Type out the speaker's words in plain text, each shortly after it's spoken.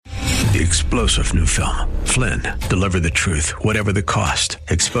The explosive new film, Flynn, deliver the truth, whatever the cost,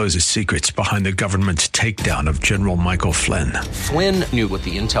 exposes secrets behind the government's takedown of General Michael Flynn. Flynn knew what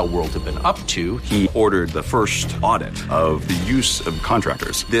the intel world had been up to. He ordered the first audit of the use of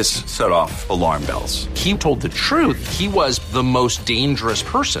contractors. This set off alarm bells. He told the truth. He was the most dangerous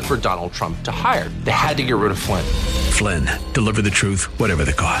person for Donald Trump to hire. They had to get rid of Flynn. Flynn, deliver the truth, whatever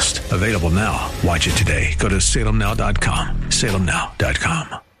the cost. Available now. Watch it today. Go to salemnow.com.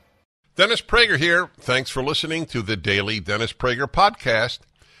 salemnow.com. Dennis Prager here. Thanks for listening to the Daily Dennis Prager Podcast.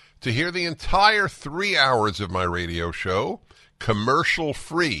 To hear the entire 3 hours of my radio show,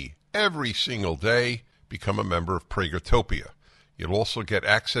 commercial-free, every single day, become a member of Pragertopia. You'll also get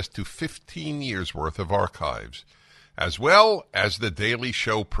access to 15 years' worth of archives, as well as the daily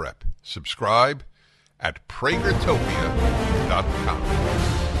show prep. Subscribe at Pragertopia.com.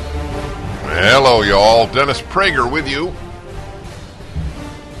 Hello, y'all. Dennis Prager with you.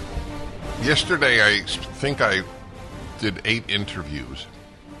 Yesterday, I think I did 8 interviews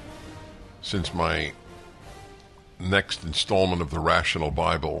since my next installment of the Rational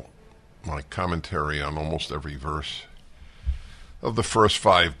Bible, my commentary on almost every verse of the first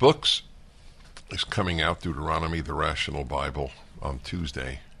 5 books, is coming out, Deuteronomy, the Rational Bible, on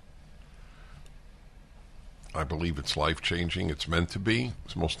Tuesday. I believe it's life-changing. It's meant to be.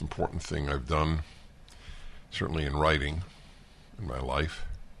 It's the most important thing I've done, certainly in writing, in my life.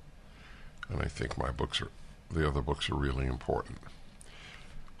 And I think the other books are really important.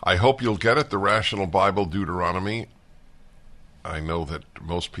 I hope you'll get it, the Rational Bible, Deuteronomy. I know that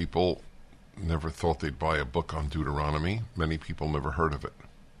most people never thought they'd buy a book on Deuteronomy. Many people never heard of it.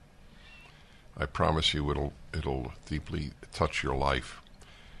 I promise you it'll deeply touch your life.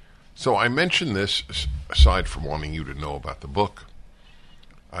 So I mention this, aside from wanting you to know about the book.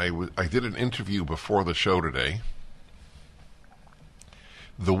 I did an interview before the show today.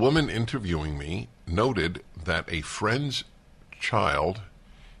 The woman interviewing me noted that a friend's child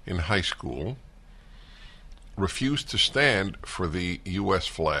in high school refused to stand for the U.S.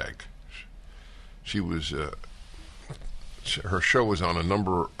 flag. Her show was on a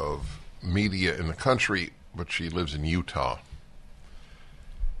number of media in the country, but she lives in Utah.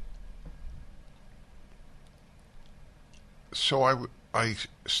 So I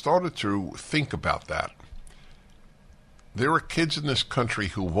started to think about that. There are kids in this country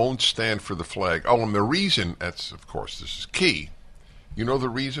who won't stand for the flag. Oh, and the reason, this is key. You know the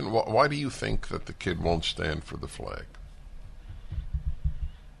reason? Why do you think that the kid won't stand for the flag?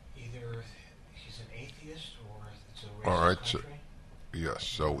 Either he's an atheist or it's a racist All right, country. Yes,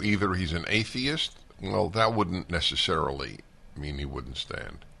 so either he's an atheist. Well, that wouldn't necessarily mean he wouldn't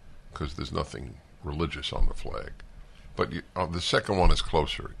stand, because there's nothing religious on the flag. But the second one is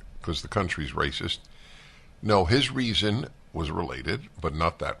closer, because the country's racist. No, his reason was related, but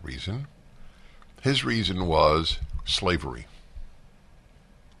not that reason. His reason was slavery.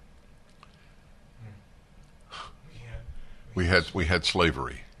 We had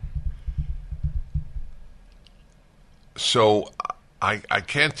slavery. So I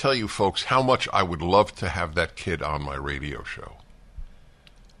can't tell you, folks, how much I would love to have that kid on my radio show.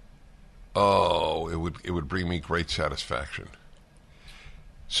 Oh, it would bring me great satisfaction.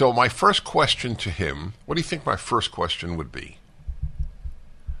 So my first question to him, what do you think my first question would be?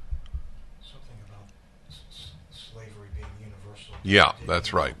 Something about slavery being universal. Yeah,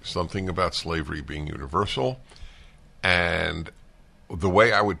 that's right. Something about slavery being universal. And the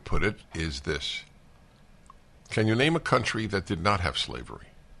way I would put it is this. Can you name a country that did not have slavery?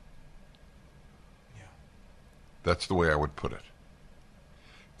 Yeah. That's the way I would put it.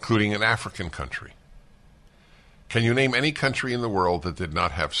 Including an African country. Can you name any country in the world that did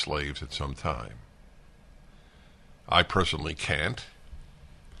not have slaves at some time? I personally can't.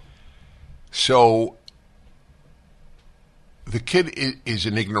 So the kid is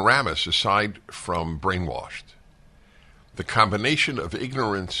an ignoramus aside from brainwashed. The combination of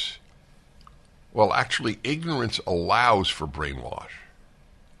ignorance, well, actually, ignorance allows for brainwash.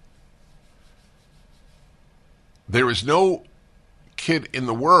 There is no kid in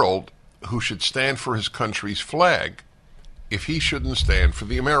the world who should stand for his country's flag if he shouldn't stand for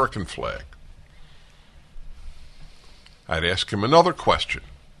the American flag. I'd ask him another question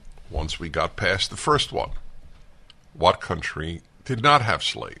once we got past the first one. What country did not have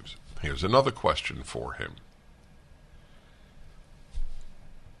slaves? Here's another question for him.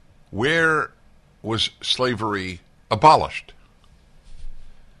 Where was slavery abolished?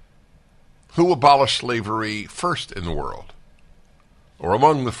 Who abolished slavery first in the world, or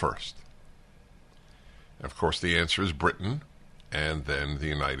among the first? Of course, the answer is Britain, and then the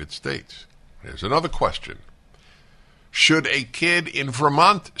United States. Here's another question. Should a kid in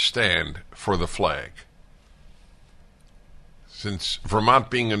Vermont stand for the flag? Since Vermont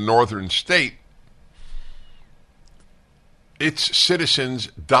being a northern state, its citizens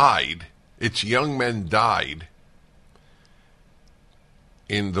died, its young men died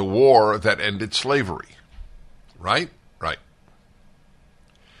in the war that ended slavery. Right? Right.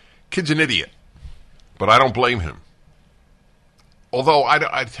 Kid's an idiot, but I don't blame him. Although,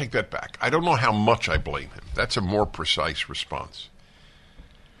 I take that back. I don't know how much I blame him. That's a more precise response.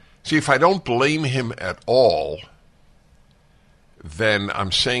 See, if I don't blame him at all, then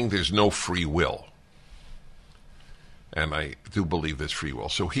I'm saying there's no free will. And I do believe there's free will.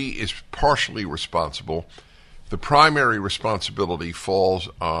 So he is partially responsible. The primary responsibility falls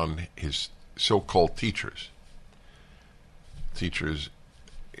on his so-called teachers. Teachers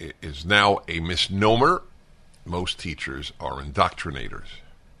is now a misnomer. Most teachers are indoctrinators.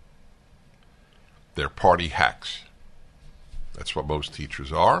 They're party hacks. That's what most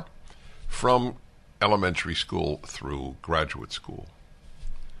teachers are, from elementary school through graduate school.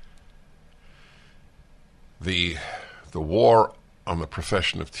 The war on the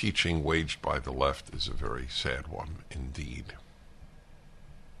profession of teaching waged by the left is a very sad one indeed.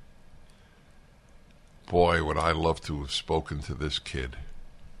 Boy, would I love to have spoken to this kid.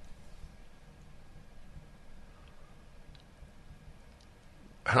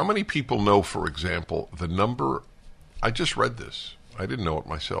 How many people know, for example, the number? I just read this. I didn't know it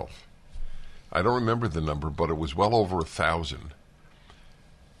myself. I don't remember the number, but it was well over 1,000.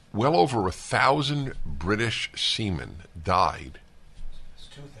 Well over 1,000 British seamen died. It's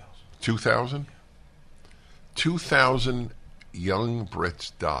 2,000. 2,000? 2,000 young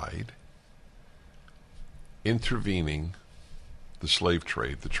Brits died intervening the slave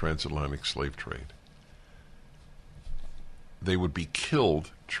trade, the transatlantic slave trade. They would be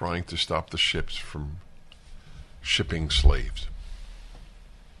killed trying to stop the ships from shipping slaves.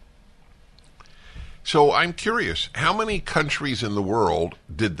 So I'm curious, how many countries in the world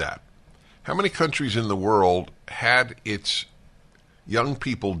did that? How many countries in the world had its young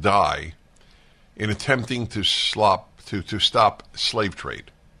people die in attempting to stop slave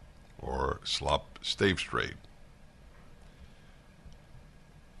trade or stop slave trade?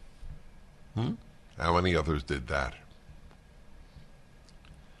 How many others did that?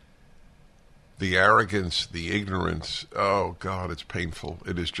 The arrogance, the ignorance, oh God, it's painful.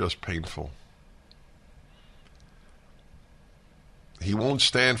 It is just painful. He won't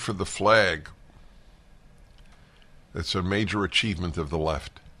stand for the flag. It's a major achievement of the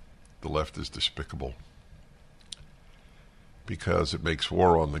left. The left is despicable because it makes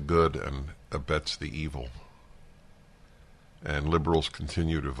war on the good and abets the evil. And liberals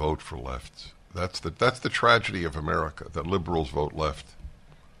continue to vote for lefts. That's the tragedy of America, that liberals vote left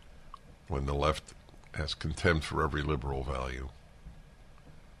when the left has contempt for every liberal value.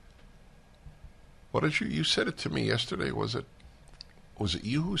 What did you said it to me yesterday? Was it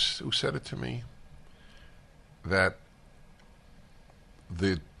you who said it to me? That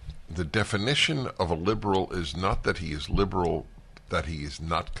the definition of a liberal is not that he is liberal, that he is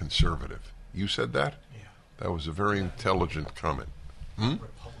not conservative. You said that? Yeah. That was a very intelligent comment. Republican,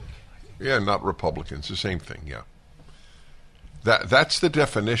 I think. Yeah, not Republican. It's the same thing, yeah. That's the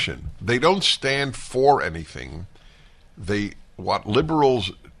definition. They don't stand for anything. What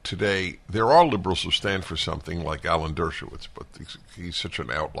liberals today, there are liberals who stand for something like Alan Dershowitz, but he's such an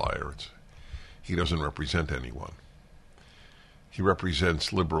outlier. He doesn't represent anyone. He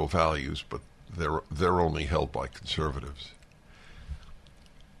represents liberal values, but they're only held by conservatives.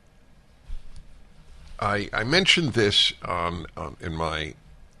 I mentioned this in my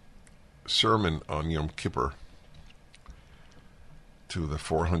sermon on Yom Kippur to the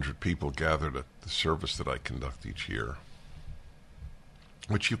 400 people gathered at the service that I conduct each year,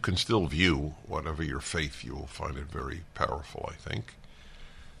 which you can still view, whatever your faith, you will find it very powerful, I think,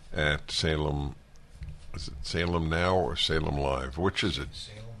 at Salem. Is it Salem Now or Salem Live? Which is it?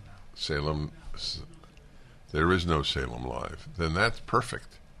 Salem now. Salem. There is no Salem Live. Then that's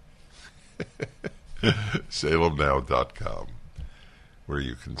perfect. SalemNow.com, where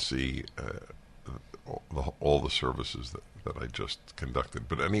you can see all the services that I just conducted.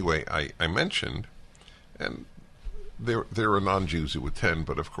 But anyway, I mentioned, and there are non-Jews who attend,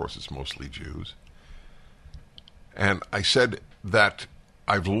 but of course it's mostly Jews. And I said that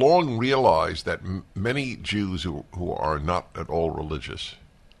I've long realized that many Jews who are not at all religious,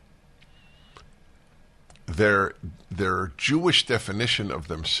 their Jewish definition of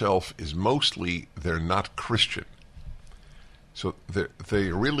themselves is mostly they're not Christian. So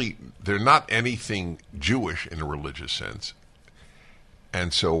they're not anything Jewish in a religious sense.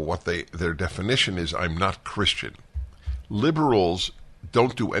 And so their definition is, I'm not Christian. liberals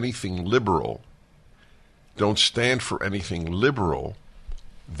don't do anything liberal, don't stand for anything liberal,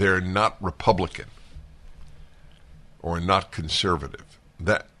 they're not Republican or not conservative.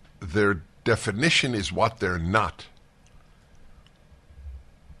 That their definition is what they're not.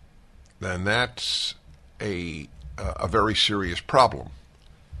 And that's a very serious problem.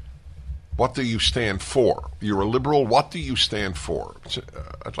 What do you stand for? You're a liberal. What do you stand for?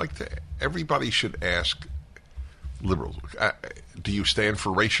 I'd like to. Everybody should ask liberals. Do you stand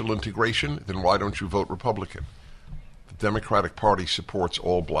for racial integration? Then why don't you vote Republican? The Democratic Party supports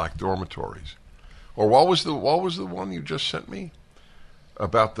all black dormitories. Or what was the one you just sent me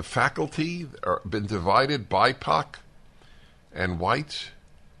about the faculty been divided, BIPOC and whites?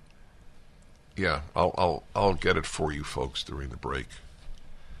 Yeah, I'll get it for you folks during the break.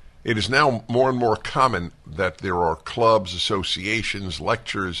 It is now more and more common that there are clubs, associations,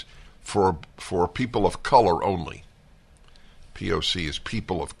 lectures for people of color only. POC is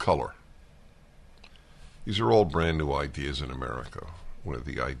people of color. These are all brand new ideas in America, where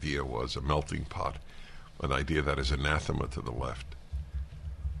the idea was a melting pot, an idea that is anathema to the left,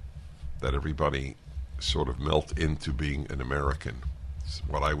 that everybody sort of melt into being an American. It's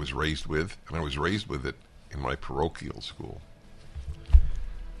what I was raised with, and I was raised with it in my parochial school.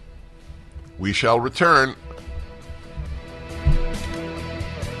 We shall return.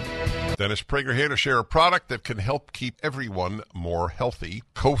 Dennis Prager here to share a product that can help keep everyone more healthy,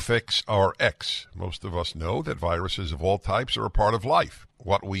 Cofix RX. Most of us know that viruses of all types are a part of life.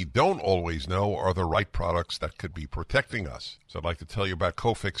 What we don't always know are the right products that could be protecting us. So I'd like to tell you about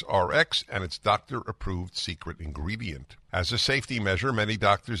Cofix RX and its doctor-approved secret ingredient. As a safety measure, many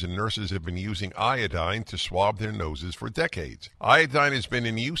doctors and nurses have been using iodine to swab their noses for decades. Iodine has been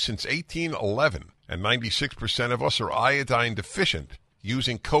in use since 1811, and 96% of us are iodine deficient.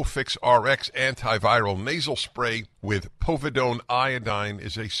 Using Cofix RX antiviral nasal spray with povidone iodine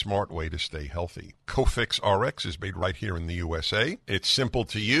is a smart way to stay healthy. Cofix RX is made right here in the USA. It's simple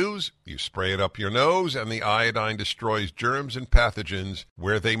to use. You spray it up your nose, and the iodine destroys germs and pathogens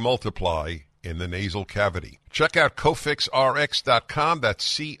where they multiply in the nasal cavity. Check out CofixRx.com. That's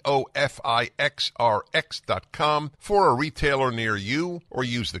COFIXRX.com for a retailer near you, or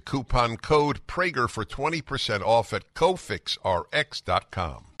use the coupon code Prager for 20% off at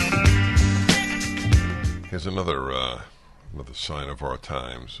CofixRx.com. Here's another sign of our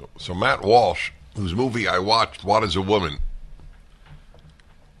times. So Matt Walsh, whose movie I watched, What is a Woman?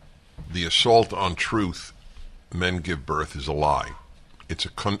 The assault on truth, men give birth, is a lie. It's a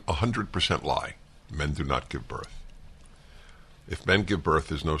 100% lie. Men do not give birth. If men give birth,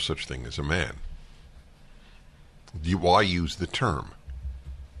 there's no such thing as a man. Why use the term?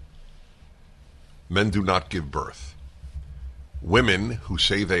 Men do not give birth. Women who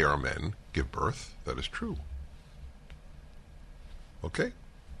say they are men give birth. That is true. Okay,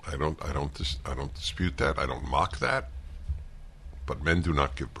 I don't dispute that. I don't mock that. But men do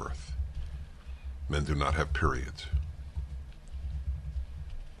not give birth. Men do not have periods.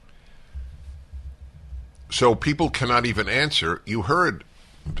 So people cannot even answer. You heard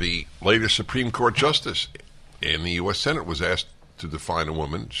the latest Supreme Court justice in the U.S. Senate was asked to define a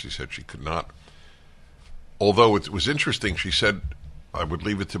woman. She said she could not. Although it was interesting, she said, I would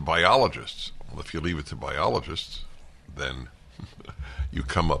leave it to biologists. Well, if you leave it to biologists, then you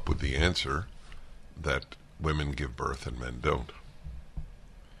come up with the answer that women give birth and men don't.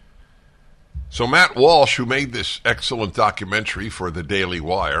 So Matt Walsh, who made this excellent documentary for the Daily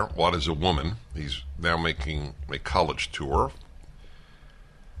Wire, What is a Woman? He's now making a college tour.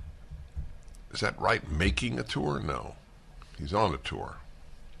 Is that right? Making a tour? No. He's on a tour.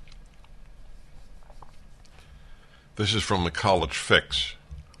 This is from the College Fix.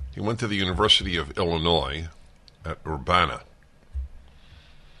 He went to the University of Illinois at Urbana.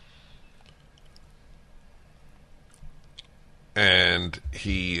 And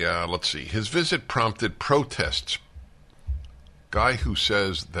he, his visit prompted protests. Guy who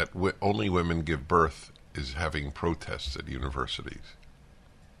says that only women give birth is having protests at universities.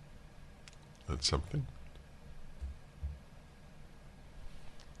 That's something.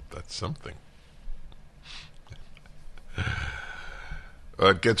 That's something.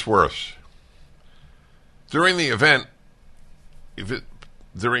 It gets worse. During the event,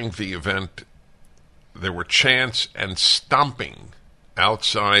 there were chants and stomping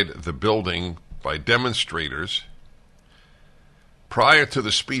outside the building by demonstrators. Prior to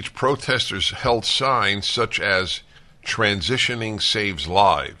the speech, protesters held signs such as "Transitioning Saves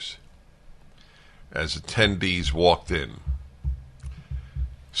Lives" as attendees walked in.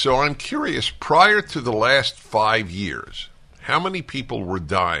 So I'm curious, prior to the last 5 years, how many people were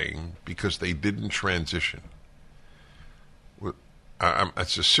dying because they didn't transition?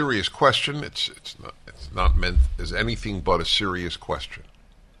 It's a serious question. It's not meant as anything but a serious question.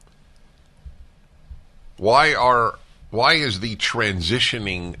 Why is the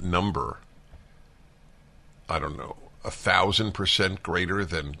transitioning number, I don't know, 1,000% greater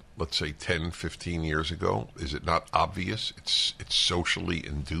than, let's say, 10, 15 years ago? Is it not obvious? It's socially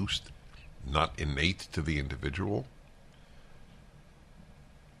induced, not innate to the individual.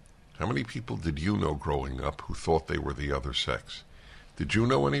 How many people did you know growing up who thought they were the other sex? Did you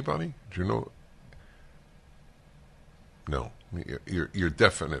know anybody? Did you know? No. You're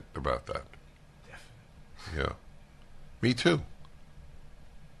definite about that. Definite. Yeah. Me too.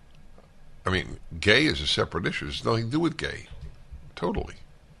 I mean, gay is a separate issue. There's nothing to do with gay. Totally.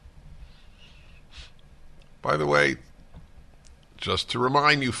 By the way, just to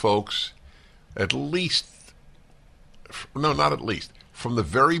remind you folks, not at least, from the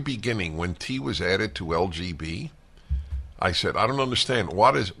very beginning when T was added to LGB, I said, I don't understand.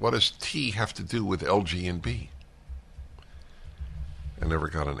 What does T have to do with LG and B? I never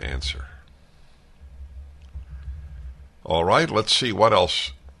got an answer. All right, let's see what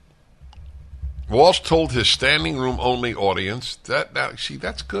else. Walsh told his standing room only audience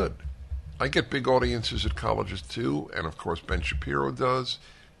that's good. I get big audiences at colleges too, and of course Ben Shapiro does,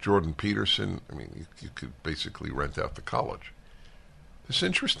 Jordan Peterson. I mean, you could basically rent out the college. It's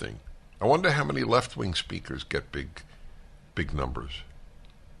interesting. I wonder how many left-wing speakers get big numbers.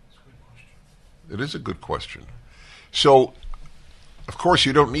 That's a good question. It is a good question. So, of course,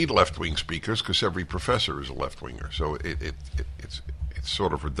 you don't need left-wing speakers because every professor is a left-winger. So it's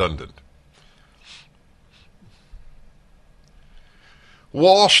sort of redundant.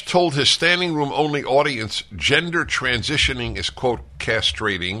 Walsh told his standing room only audience gender transitioning is, quote,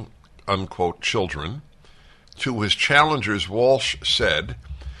 castrating, unquote, children. To his challengers, Walsh said,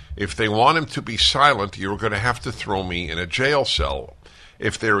 if they want him to be silent, you're going to have to throw me in a jail cell.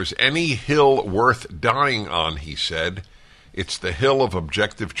 If there is any hill worth dying on, he said, it's the hill of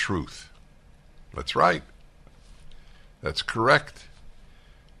objective truth. That's right. That's correct.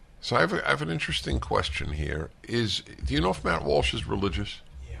 So I have an interesting question here. Do you know if Matt Walsh is religious?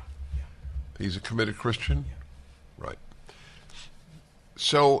 Yeah. He's a committed Christian? Yeah. Right.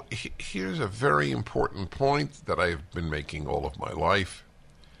 So here's a very important point that I've been making all of my life.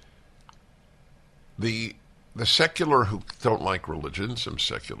 The secular who don't like religion, some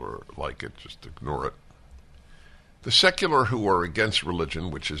secular like it, just ignore it. The secular who are against religion,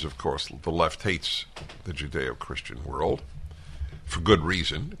 which is, of course, the left hates the Judeo-Christian world, for good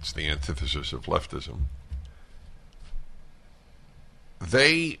reason. It's the antithesis of leftism.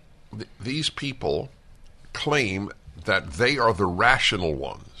 These people claim that they are the rational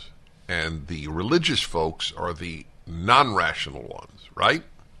ones, and the religious folks are the non-rational ones, right?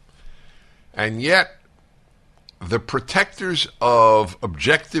 And yet, the protectors of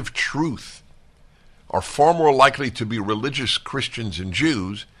objective truth are far more likely to be religious Christians and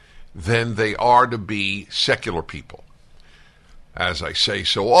Jews than they are to be secular people. As I say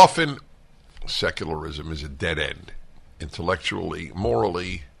so often, secularism is a dead end. Intellectually,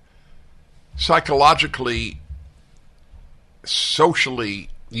 morally, psychologically, socially,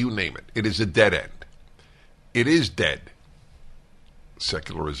 you name it. It is a dead end. It is dead.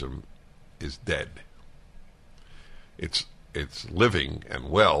 Secularism is dead. It's living and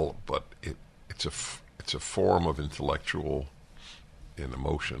well, but it's a form of intellectual and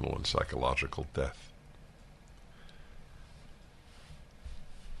emotional and psychological death.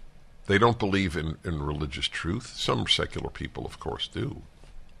 They don't believe in religious truth. Some secular people, of course, do.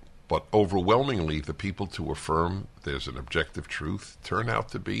 But overwhelmingly, the people to affirm there's an objective truth turn out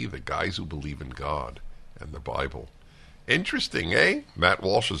to be the guys who believe in God and the Bible. Interesting, eh? Matt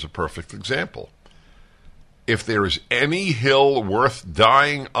Walsh is a perfect example. If there is any hill worth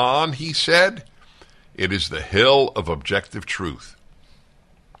dying on, he said, it is the hill of objective truth.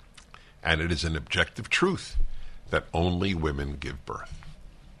 And it is an objective truth that only women give birth.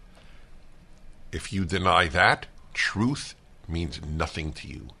 If you deny that, truth means nothing to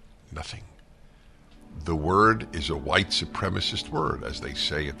you. Nothing. The word is a white supremacist word, as they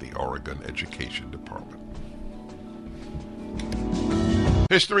say at the Oregon Education Department.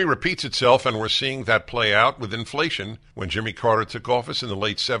 History repeats itself, and we're seeing that play out with inflation. When Jimmy Carter took office in the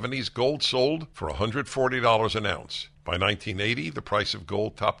late 70s, gold sold for $140 an ounce. By 1980, the price of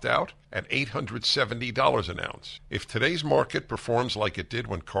gold topped out at $870 an ounce. If today's market performs like it did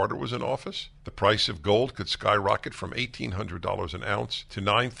when Carter was in office, the price of gold could skyrocket from $1,800 an ounce to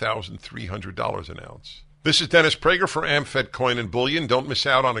 $9,300 an ounce. This is Dennis Prager for AmFed Coin and Bullion. Don't miss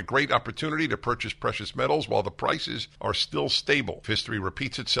out on a great opportunity to purchase precious metals while the prices are still stable. If history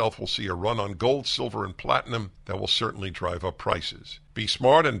repeats itself, we'll see a run on gold, silver, and platinum that will certainly drive up prices. Be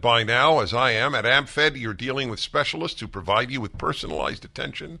smart and buy now, as I am. At AmFed, you're dealing with specialists who provide you with personalized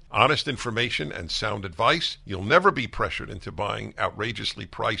attention, honest information, and sound advice. You'll never be pressured into buying outrageously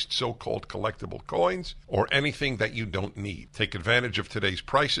priced so-called collectible coins or anything that you don't need. Take advantage of today's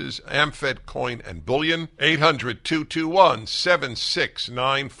prices. AmFed Coin and Bullion,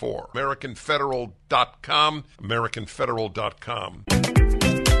 800-221-7694. AmericanFederal.com, AmericanFederal.com.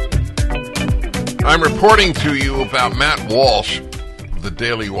 I'm reporting to you about Matt Walsh of the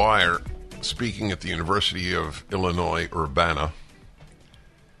Daily Wire, speaking at the University of Illinois, Urbana.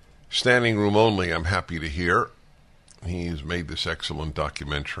 Standing room only, I'm happy to hear. He's made this excellent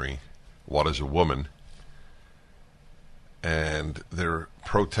documentary, What is a Woman? And there are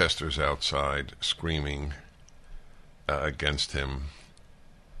protesters outside screaming against him.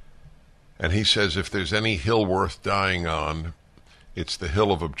 And he says if there's any hill worth dying on, it's the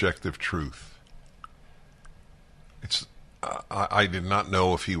hill of objective truth. I did not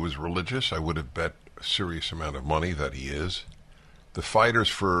know if he was religious. I would have bet a serious amount of money that he is. The fighters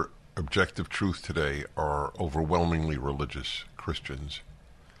for objective truth today are overwhelmingly religious Christians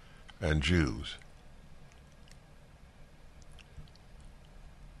and Jews.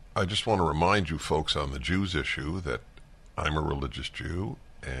 I just want to remind you folks on the Jews issue that I'm a religious Jew,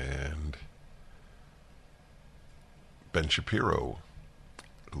 and Ben Shapiro,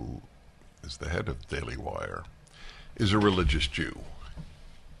 who is the head of Daily Wire, is a religious Jew.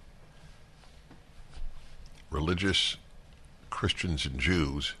 Religious Christians and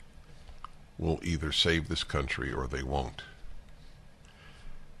Jews will either save this country or they won't.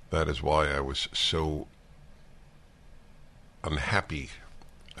 That is why I was so unhappy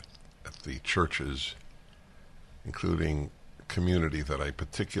at the churches, including a community that I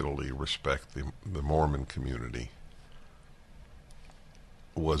particularly respect, the Mormon community,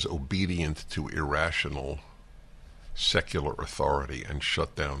 was obedient to irrational secular authority and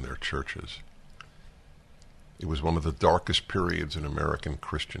shut down their churches. It was one of the darkest periods in American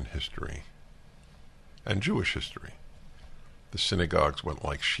Christian history and Jewish history. The synagogues went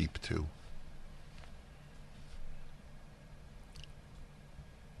like sheep too.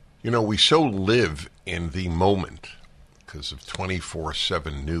 You know, we so live in the moment because of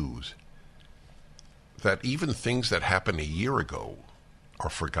 24/7 news that even things that happened a year ago are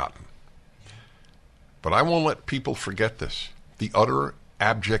forgotten. But I won't let people forget this. The utter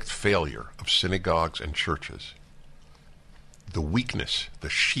abject failure of synagogues and churches. The weakness, the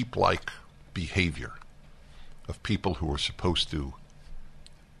sheep-like behavior of people who are supposed to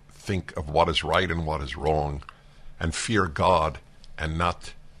think of what is right and what is wrong and fear God and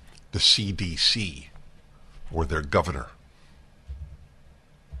not the CDC or their governor.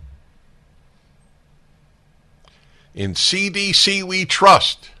 In CDC we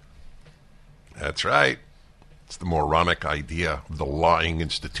trust. That's right. It's the moronic idea of the lying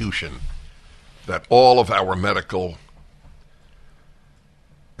institution that all of our medical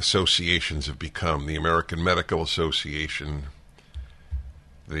associations have become. The American Medical Association,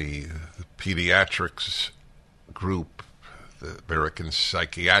 the Pediatrics Group, the American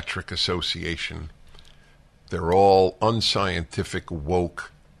Psychiatric Association. They're all unscientific,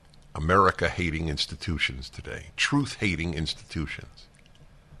 woke, America-hating institutions today, truth-hating institutions.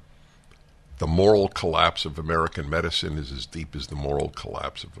 The moral collapse of American medicine is as deep as the moral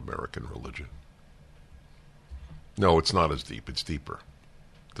collapse of American religion. No, it's not as deep. It's deeper,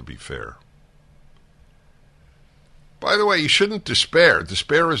 to be fair. By the way, you shouldn't despair.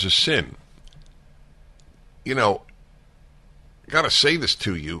 Despair is a sin. You know, I got to say this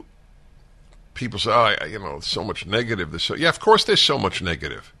to you. People say, there's so much negative. Yeah, of course there's so much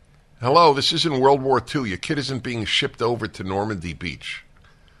negative. Hello, this isn't World War II. Your kid isn't being shipped over to Normandy Beach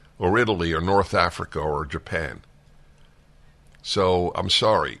or Italy or North Africa or Japan. So I'm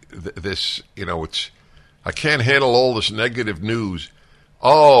sorry. I can't handle all this negative news.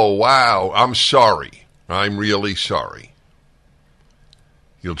 Oh, wow, I'm sorry. I'm really sorry.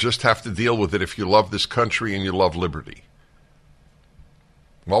 You'll just have to deal with it if you love this country and you love liberty.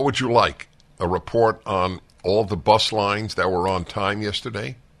 What would you like? A report on all the bus lines that were on time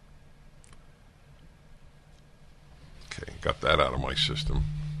yesterday? Okay, got that out of my system.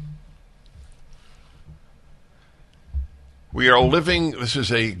 We are living, this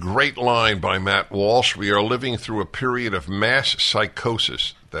is a great line by Matt Walsh, we are living through a period of mass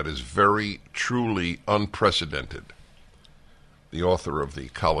psychosis that is very, truly unprecedented. The author of the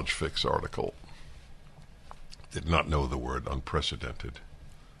College Fix article did not know the word unprecedented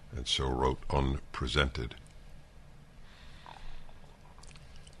and so wrote Unpresented.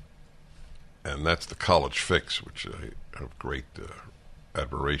 And that's the College Fix, which I have great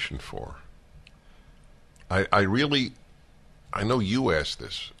admiration for. I know you asked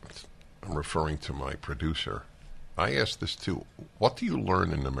this. I'm referring to my producer. I asked this too. What do you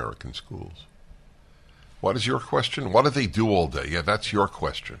learn in American schools? What is your question? What do they do all day? Yeah, that's your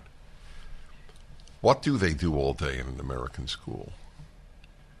question. What do they do all day in an American school?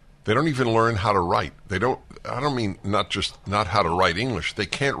 They don't even learn how to write. I don't mean not how to write English. They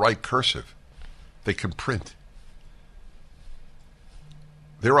can't write cursive. They can print.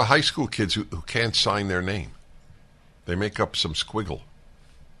 There are high school kids who can't sign their name. They make up some squiggle.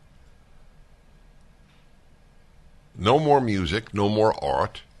 No more music, no more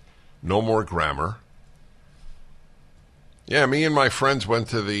art, no more grammar. Yeah, me and my friends went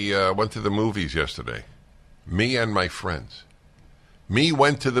to the movies yesterday. Me and my friends. Me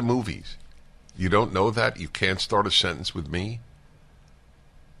went to the movies. You don't know that? You can't start a sentence with me?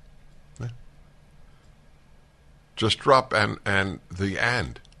 Just drop and the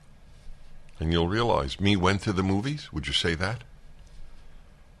and you'll realize, me went to the movies? Would you say that?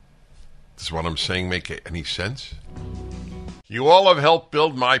 Does what I'm saying make any sense? You all have helped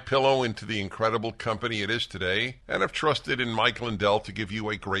build MyPillow into the incredible company it is today, and have trusted in Mike Lindell to give you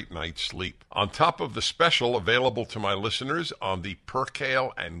a great night's sleep. On top of the special available to my listeners on the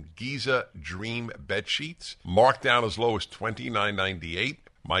Percale and Giza Dream bed sheets, marked down as low as $29.98,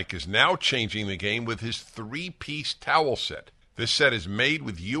 Mike is now changing the game with his 3-piece towel set. This set is made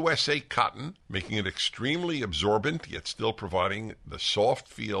with USA cotton, making it extremely absorbent, yet still providing the soft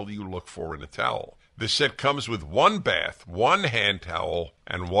feel you look for in a towel. This set comes with 1 bath, 1 hand towel,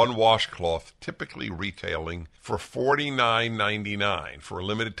 and 1 washcloth, typically retailing for $49.99. For a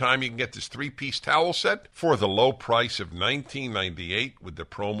limited time, you can get this 3-piece towel set for the low price of $19.98 with the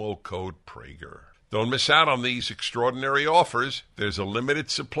promo code Prager. Don't miss out on these extraordinary offers. There's a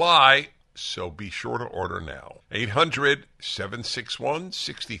limited supply, so be sure to order now.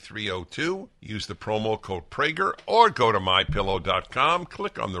 800-761-6302. Use the promo code Prager or go to MyPillow.com,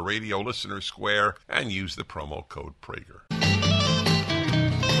 click on the radio listener square, and use the promo code Prager.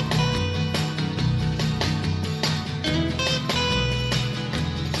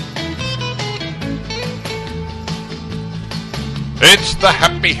 It's the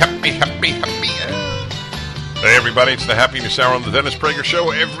happy. Hey, everybody, it's the Happiness Hour on the Dennis Prager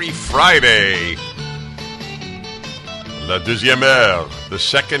Show every Friday. La deuxième heure, the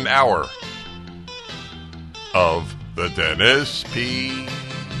second hour of the Dennis P.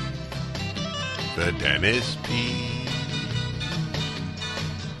 The Dennis P.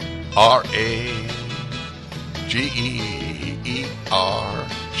 R-A-G-E-E-R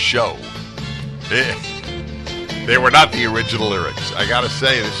show. They were not the original lyrics. I gotta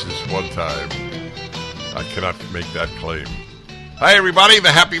say, this is one time. I cannot make that claim. Hi, everybody.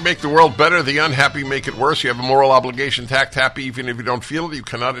 The happy make the world better. The unhappy make it worse. You have a moral obligation to act happy even if you don't feel it. You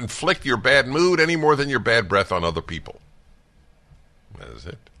cannot inflict your bad mood any more than your bad breath on other people. That is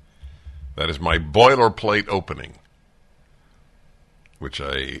it. That is my boilerplate opening, which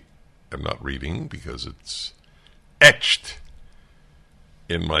I am not reading because it's etched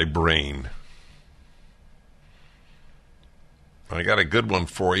in my brain. I got a good one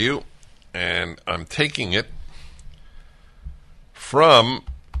for you. And I'm taking it from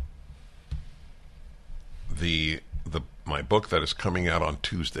my book that is coming out on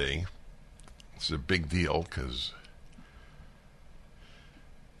Tuesday. It's a big deal because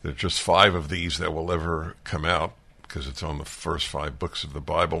there are just 5 of these that will ever come out because it's on the first 5 books of the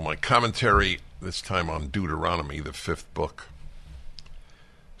Bible. My commentary, this time on Deuteronomy, the 5th book.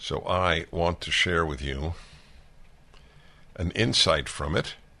 So I want to share with you an insight from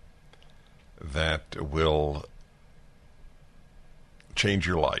it that will change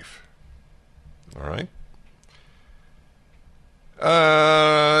your life. All right?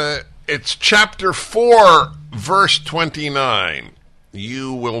 It's chapter 4, verse 29.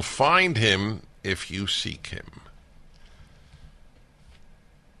 You will find him if you seek him.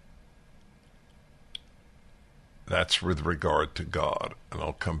 That's with regard to God, and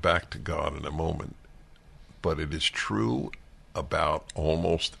I'll come back to God in a moment. But it is true about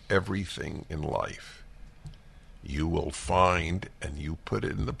almost everything in life. You will find, and you put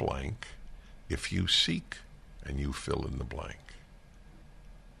in the blank, if you seek, and you fill in the blank.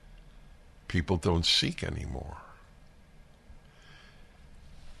 People don't seek anymore.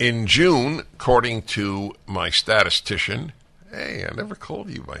 In June, according to my statistician, hey, I never called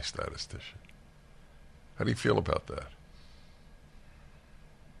you my statistician. How do you feel about that?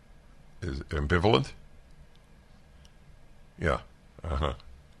 Is it ambivalent? Yeah.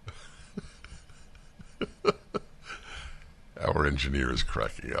 engineer is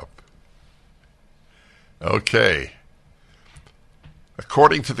cracking up. Okay.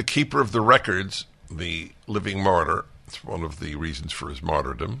 According to the keeper of the records, the living martyr, it's one of the reasons for his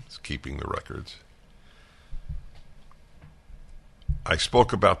martyrdom, is keeping the records. I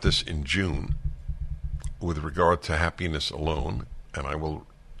spoke about this in June with regard to happiness alone, and I will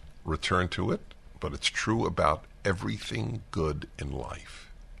return to it, but it's true about everything good in life.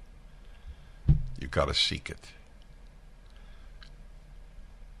 You've got to seek it.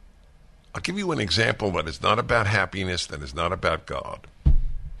 I'll give you an example that is not about happiness, that is not about God.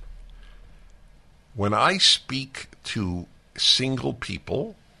 When I speak to single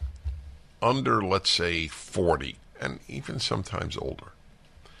people under, let's say, 40, and even sometimes older,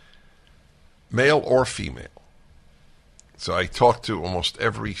 male or female, so I talk to almost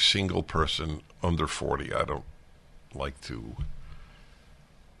every single person under 40. I don't like to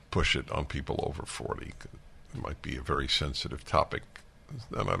push it on people over 40. It might be a very sensitive topic,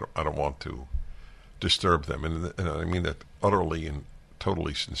 and I don't want to disturb them. And I mean that utterly and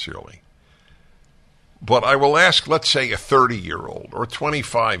totally sincerely. But I will ask, let's say, a 30-year-old or a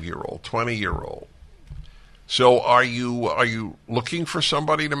 25-year-old, 20-year-old. So are you looking for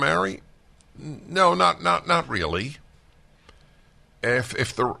somebody to marry? No, not really.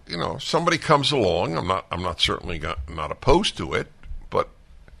 If the somebody comes along, I'm not certainly not opposed to it, but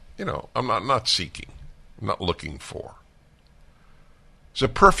I'm not seeking, I'm not looking for. It's a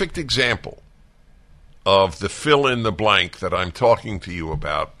perfect example of the fill in the blank that I'm talking to you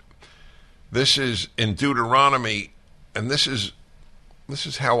about. This is in Deuteronomy, and this is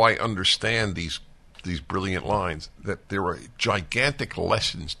how I understand these brilliant lines, that there are gigantic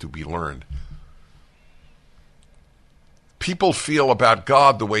lessons to be learned. People feel about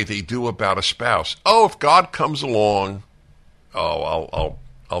God the way they do about a spouse. Oh, if God comes along, I'll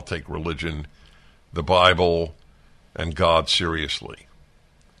take religion, the Bible, and God seriously.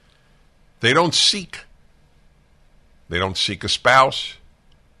 They don't seek. They don't seek a spouse.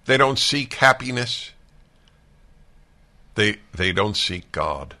 They don't seek happiness. They don't seek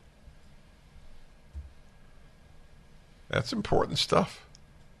God. That's important stuff.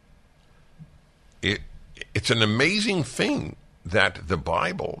 It's an amazing thing that the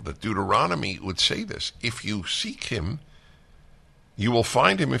Bible, that Deuteronomy would say this. If you seek him, you will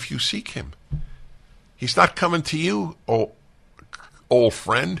find him if you seek him. He's not coming to you, old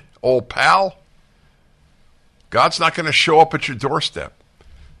friend, old pal. God's not going to show up at your doorstep.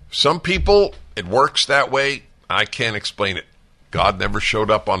 Some people, it works that way. I can't explain it. God never showed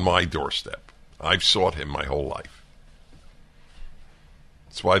up on my doorstep. I've sought him my whole life.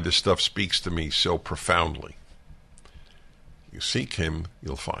 That's why this stuff speaks to me so profoundly. You seek him,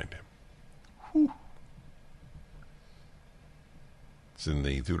 you'll find him. Whew. It's in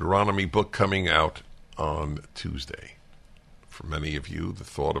the Deuteronomy book coming out on Tuesday. For many of you, the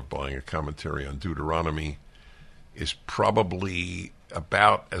thought of buying a commentary on Deuteronomy is probably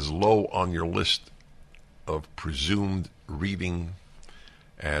about as low on your list of presumed reading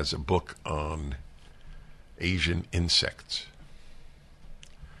as a book on Asian insects.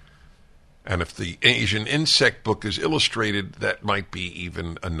 And if the Asian insect book is illustrated, that might be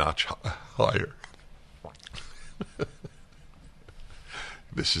even a notch higher.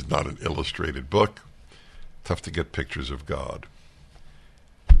 This is not an illustrated book. Tough to get pictures of God.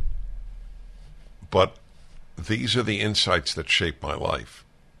 But these are the insights that shape my life.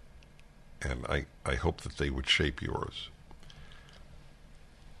 And I hope that they would shape yours.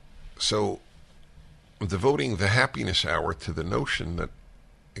 So I'm devoting the happiness hour to the notion that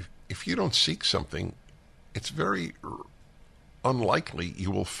if you don't seek something, it's very unlikely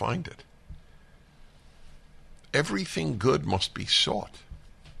you will find it. Everything good must be sought,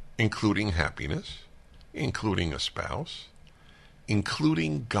 including happiness, including a spouse,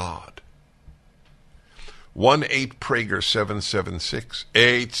 including God. 1-8-PRAGER-776,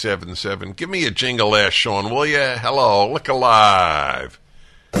 877. Give me a jingle there, Sean, will you? Hello, look alive.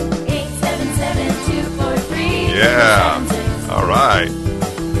 877-243. Yeah, all right.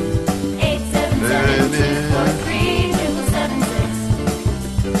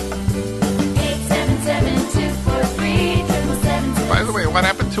 877-243. By the way, what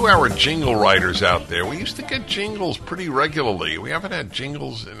happened to our jingle writers out there? We used to get jingles pretty regularly. We haven't had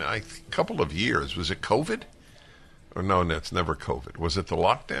jingles in a couple of years. Was it COVID? Or no, it's never COVID. Was it the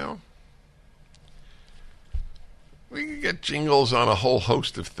lockdown? We could get jingles on a whole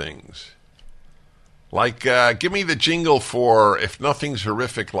host of things. Like, give me the jingle for If Nothing's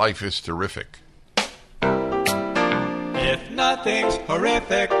Horrific, Life is Terrific. If nothing's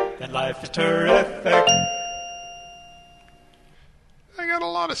horrific, then life is terrific. I got a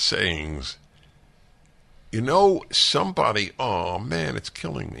lot of sayings. You know, somebody, oh man, it's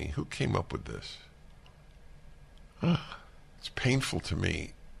killing me. Who came up with this? It's painful to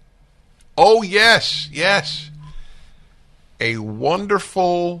me. Oh, yes. A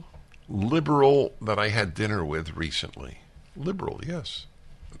wonderful liberal that I had dinner with recently. Liberal, yes.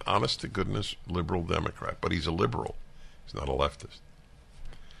 An honest-to-goodness liberal Democrat, but he's a liberal. He's not a leftist.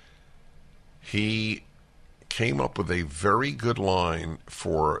 He came up with a very good line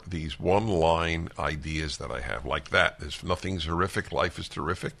for these one-line ideas that I have, like that. There's nothing's horrific, life is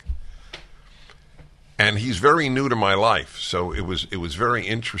terrific. And he's very new to my life, so it was very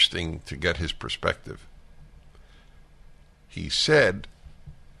interesting to get his perspective. He said,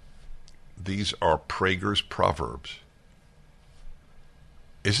 these are Prager's Proverbs.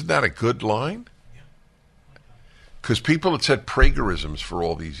 Isn't that a good line? Because people had said Pragerisms for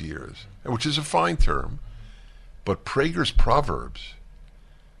all these years, which is a fine term, but Prager's Proverbs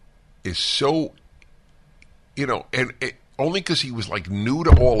is so, and only because he was like new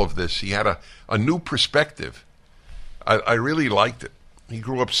to all of this, he had a new perspective. I really liked it. He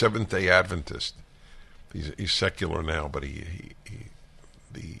grew up Seventh-day Adventist. He's secular now, but it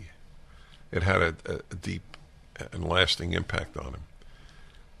had a deep and lasting impact on him.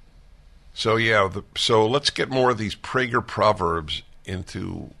 So yeah, so let's get more of these Prager Proverbs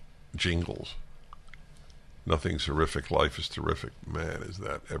into jingles. Nothing's horrific, life is terrific. Man, is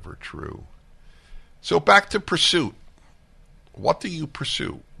that ever true? So back to pursuit. What do you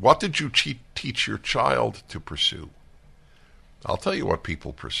pursue? What did you teach your child to pursue? I'll tell you what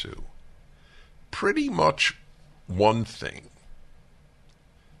people pursue. Pretty much one thing.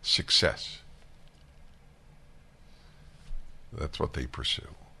 Success. That's what they pursue.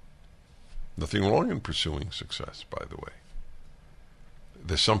 Nothing wrong in pursuing success, by the way.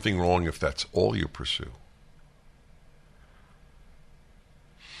 There's something wrong if that's all you pursue.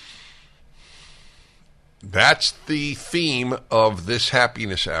 That's the theme of this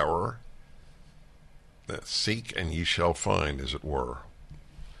happiness hour. Seek and ye shall find, as it were.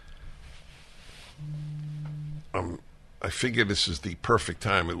 I figured this is the perfect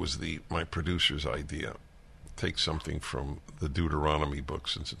time. It was my producer's idea. Take something from the Deuteronomy book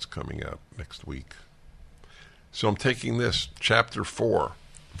since it's coming out next week. So I'm taking this, chapter 4,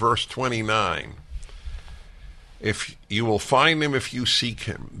 verse 29. If you will find him if you seek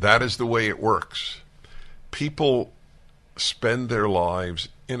him. That is the way it works. People spend their lives,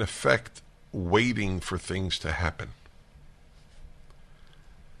 in effect, waiting for things to happen.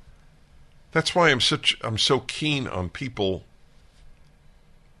 That's why I'm so keen on people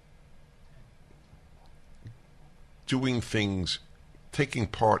doing things, taking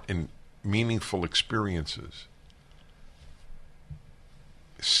part in meaningful experiences.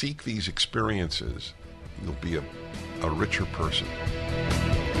 Seek these experiences. You'll be a richer person.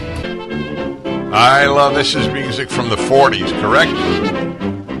 I love this is music from the 40s, correct?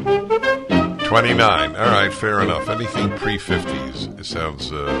 29. All right, fair enough. Anything pre-50s, it sounds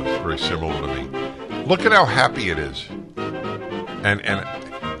very similar to me. Look at how happy it is.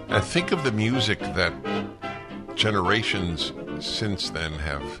 And think of the music that generations since then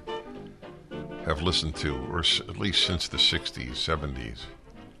have listened to, or at least since the 60s, 70s.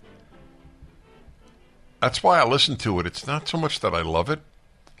 That's why I listen to it. It's not so much that I love it,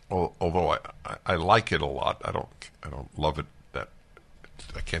 although I like it a lot. I don't love it. I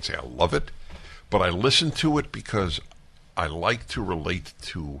can't say I love it, but I listen to it because I like to relate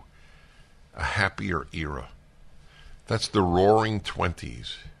to a happier era. That's the Roaring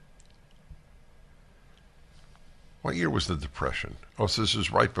 20s. What year was the Depression? Oh, so this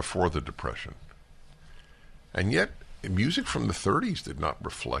is right before the Depression. And yet, music from the 30s did not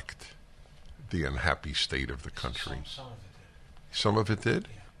reflect the unhappy state of the country. Some of it did. Some of it did?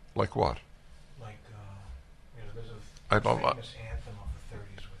 Yeah. Like what? Like, there's a famous anthem of the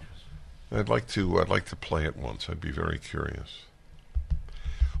 30s, which was... I'd like to play it once. I'd be very curious.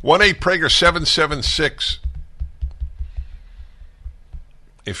 1-8-PRAGER-776.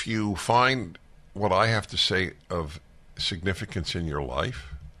 If you find what I have to say of significance in your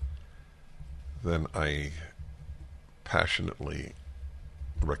life, then I passionately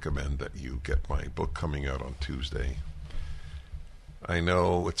recommend that you get my book coming out on Tuesday. I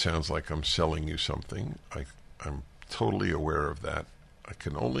know it sounds like I'm selling you something. I'm totally aware of that. I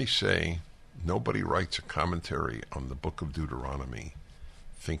can only say nobody writes a commentary on the book of Deuteronomy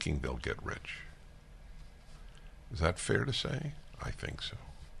thinking they'll get rich. Is that fair to say? I think so.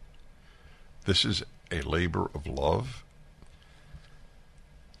 This is a labor of love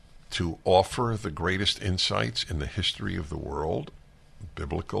to offer the greatest insights in the history of the world,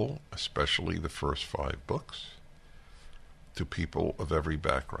 biblical, especially the first 5 books, to people of every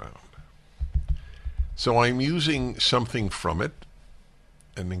background. So I'm using something from it,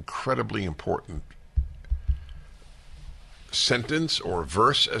 an incredibly important sentence or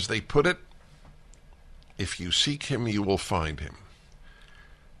verse, as they put it. If you seek him, you will find him.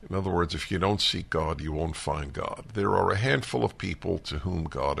 In other words, if you don't seek God, you won't find God. There are a handful of people to whom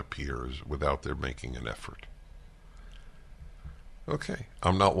God appears without their making an effort. Okay,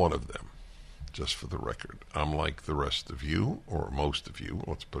 I'm not one of them, just for the record. I'm like the rest of you, or most of you,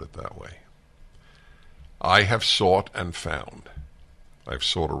 let's put it that way. I have sought and found. I've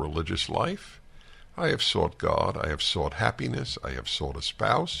sought a religious life. I have sought God. I have sought happiness. I have sought a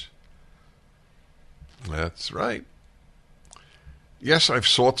spouse. That's right. Yes, I've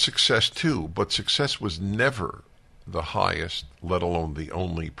sought success too, but success was never the highest, let alone the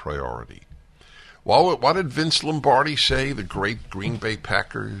only priority. Well, what did Vince Lombardi say, the great Green Bay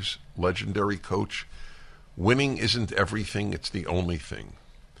Packers legendary coach? Winning isn't everything, it's the only thing.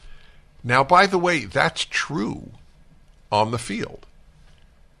 Now, by the way, that's true on the field.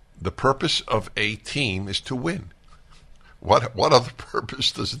 The purpose of a team is to win. What other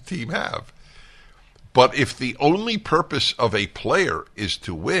purpose does a team have? But if the only purpose of a player is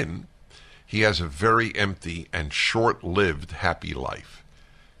to win, he has a very empty and short-lived happy life.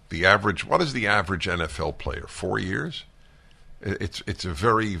 What is the average NFL player? 4 years? It's a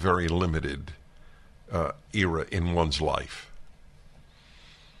very, very limited era in one's life.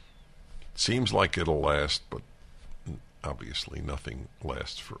 It seems like it'll last, but obviously nothing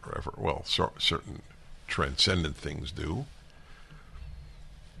lasts forever. Well, certain transcendent things do,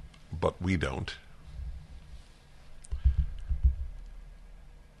 but we don't.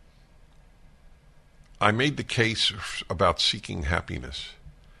 I made the case about seeking happiness.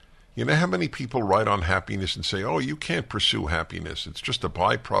 You know how many people write on happiness and say, oh, you can't pursue happiness. It's just a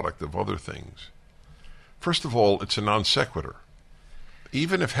byproduct of other things. First of all, it's a non sequitur.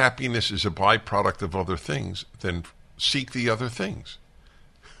 Even if happiness is a byproduct of other things, then seek the other things.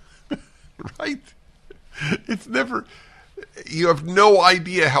 Right? It's never, you have no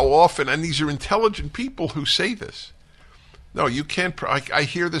idea how often, and these are intelligent people who say this. No, you can't. I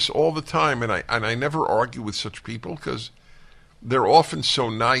hear this all the time, and I never argue with such people because they're often so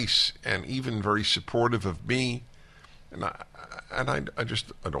nice and even very supportive of me, and I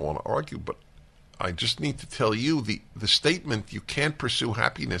don't want to argue, but I just need to tell you the statement you can't pursue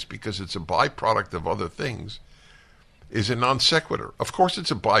happiness because it's a byproduct of other things is a non sequitur. Of course,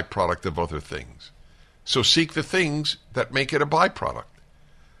 it's a byproduct of other things, so seek the things that make it a byproduct.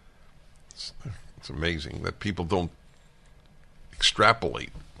 It's amazing that people don't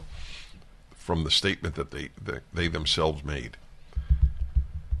extrapolate from the statement that they themselves made.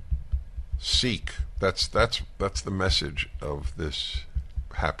 Seek. That's the message of this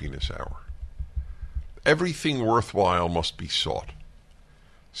happiness hour. Everything worthwhile must be sought.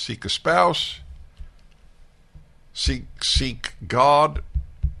 Seek a spouse. Seek God.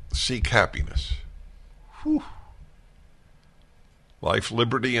 Seek happiness. Whew. Life,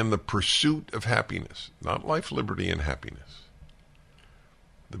 liberty, and the pursuit of happiness. Not life, liberty, and happiness.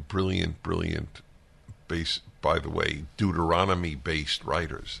 The brilliant, by the way, Deuteronomy-based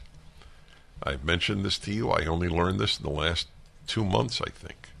writers. I've mentioned this to you. I only learned this in the last 2 months, I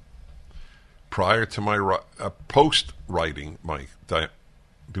think. Prior to my post-writing my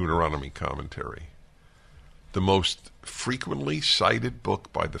Deuteronomy commentary, the most frequently cited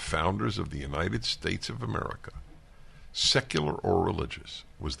book by the founders of the United States of America, secular or religious,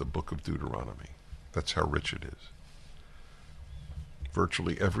 was the book of Deuteronomy. That's how rich it is.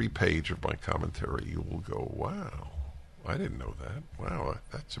 Virtually every page of my commentary, you will go, wow, I didn't know that. Wow,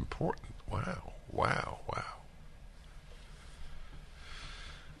 that's important. Wow.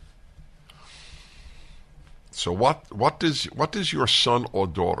 So what does your son or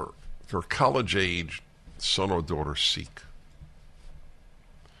daughter, your college-age son or daughter, seek?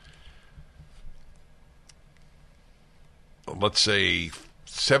 Let's say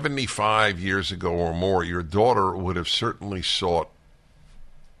 75 years ago or more, your daughter would have certainly sought,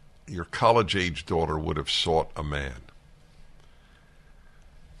 your college-age daughter would have sought a man.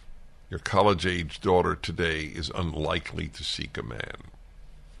 Your college-age daughter today is unlikely to seek a man.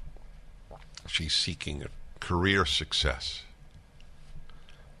 She's seeking a career success,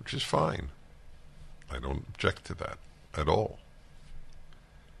 which is fine. I don't object to that at all.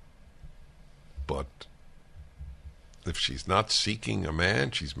 But if she's not seeking a man,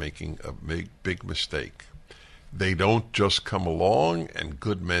 she's making a big mistake. They don't just come along, and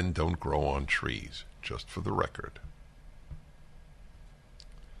good men don't grow on trees, just for the record.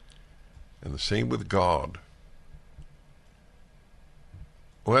 And the same with God.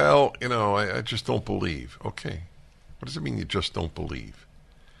 Well, I just don't believe. Okay. What does it mean you just don't believe?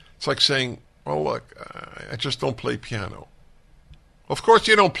 It's like saying, Well, look, I just don't play piano. Of course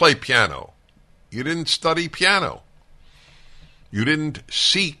you don't play piano. You didn't study piano. You didn't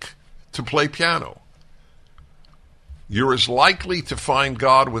seek to play piano. You're as likely to find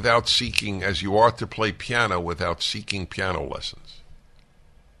God without seeking as you are to play piano without seeking piano lessons.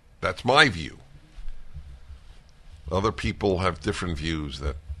 That's my view. Other people have different views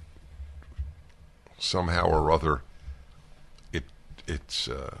that somehow or other it's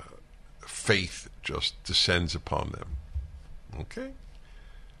faith just descends upon them. Okay?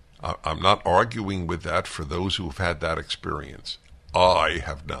 I'm not arguing with that for those who have had that experience. I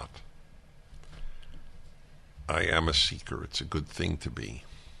have not. I am a seeker. It's a good thing to be.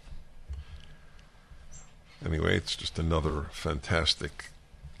 Anyway, it's just another fantastic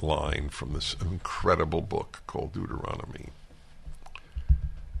line from this incredible book called Deuteronomy.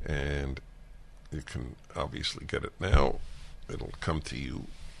 And you can obviously get it now. It'll come to you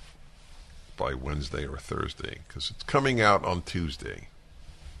by Wednesday or Thursday, because it's coming out on Tuesday.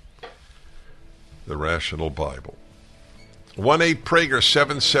 The Rational Bible. 1-8-PRAGER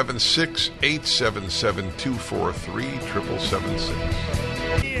 776-877-243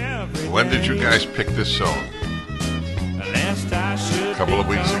 776. When did you guys pick this song? A couple of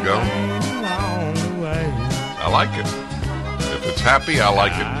weeks ago? I like it. If it's happy, I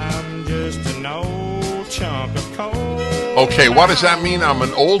like it. I'm just an old chunk of coal. Okay, what does that mean? I'm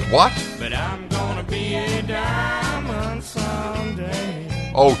an old what? But I'm gonna be a diamond someday.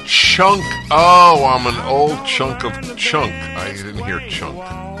 Oh, chunk. Oh, I'm an old chunk of chunk. I didn't hear chunk.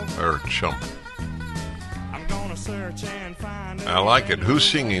 Or chump. I'm gonna search and find I like it. Who's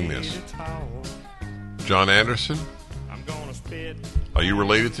singing this? John Anderson? I'm gonna spit. Are you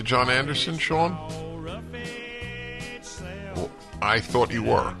related to John Anderson, Sean? Well, I thought you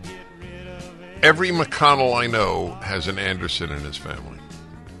were. Every McConnell I know has an Anderson in his family.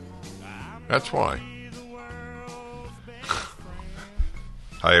 That's why.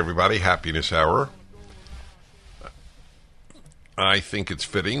 Hi, everybody. Happiness Hour. I think it's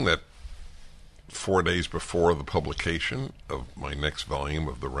fitting that 4 days before the publication of my next volume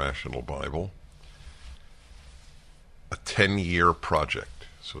of the Rational Bible, a 10-year project,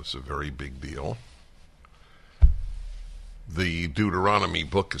 so it's a very big deal. The Deuteronomy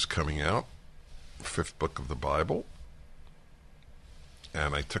book is coming out, fifth book of the Bible,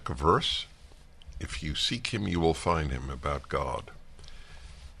 and I took a verse. If you seek him, you will find him, about God.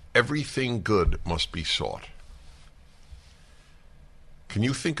 Everything good must be sought. Can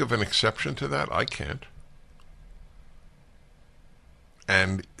you think of an exception to that? I can't.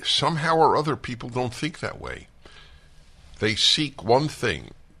 And somehow or other, people don't think that way. They seek one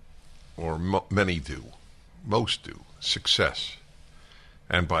thing, or many do, most do, success.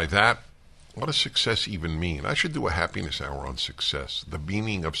 And by that, what does success even mean? I should do a happiness hour on success, the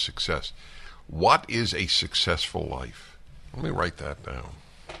meaning of success. What is a successful life? Let me write that down.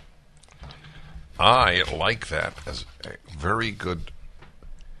 I like that as a very good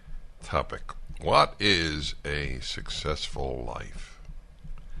topic. What is a successful life?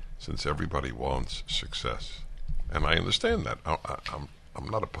 Since everybody wants success. And I understand that. I'm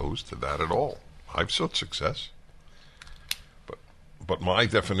not opposed to that at all. I've sought success. But my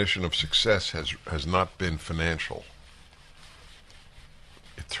definition of success has not been financial.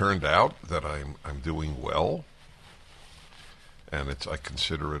 It turned out that I'm doing well, and I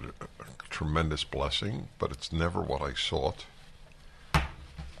consider it a tremendous blessing, but it's never what I sought.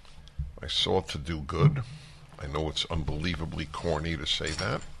 I sought to do good. I know it's unbelievably corny to say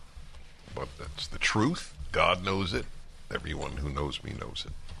that, but that's the truth. God knows it. Everyone who knows me knows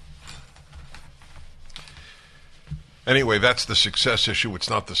it. Anyway, that's the success issue. It's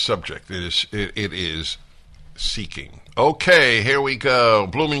not the subject. It is seeking. Okay, here we go.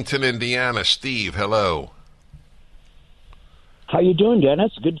 Bloomington, Indiana. Steve, hello. How you doing,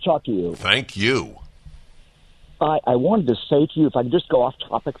 Dennis? Good to talk to you. Thank you. I wanted to say to you, if I could just go off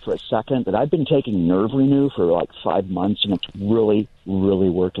topic for a second, that I've been taking Nerve Renew for like 5 months, and it's really, really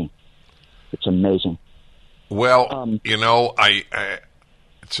working. It's amazing. Well,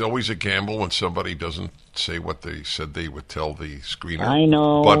 it's always a gamble when somebody doesn't say what they said they would tell the screener. I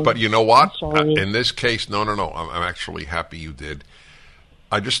know. But you know what? I'm sorry. In this case, no. I'm actually happy you did.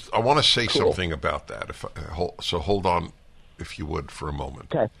 I want to say something about that. So hold on, if you would, for a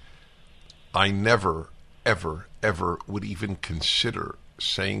moment. Okay. I never, ever, ever would even consider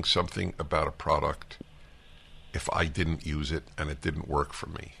saying something about a product if I didn't use it and it didn't work for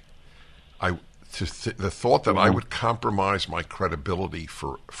me. The thought that I would compromise my credibility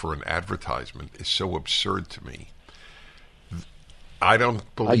for an advertisement is so absurd to me. I don't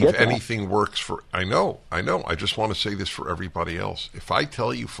believe anything works for... I know. I just want to say this for everybody else. If I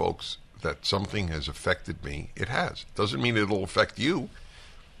tell you folks that something has affected me, it has. Doesn't mean it'll affect you,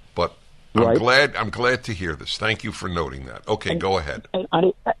 but Right. I'm glad to hear this. Thank you for noting that. Okay, go ahead.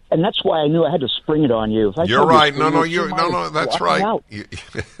 And that's why I knew I had to spring it on you. If I You're told you right. to spring it, you might That's walk right. out.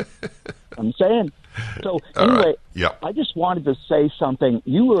 I'm saying. So All anyway, right. Yeah. I just wanted to say something.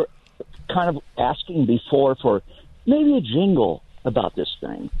 You were kind of asking before for maybe a jingle about this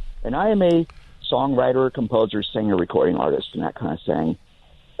thing, and I am a songwriter, composer, singer, recording artist, and that kind of thing.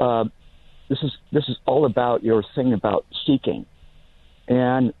 This is all about your thing about seeking,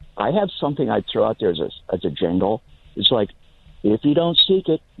 and I have something I'd throw out there as a jingle. It's like, if you don't seek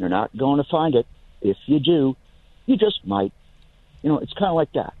it, you're not going to find it. If you do, you just might. It's kind of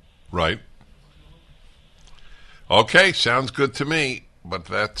like that. Right. Okay, sounds good to me. But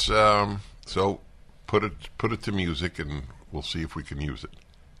that's so. Put it to music, and we'll see if we can use it.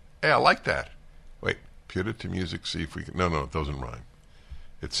 Hey, I like that. Wait, put it to music. See if we can. No, it doesn't rhyme.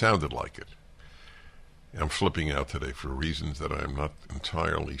 It sounded like it. I'm flipping out today for reasons that I'm not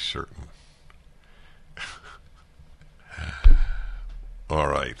entirely certain. All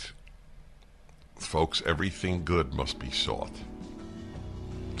right, folks. Everything good must be sought,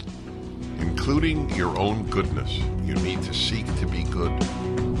 including your own goodness. You need to seek to be good.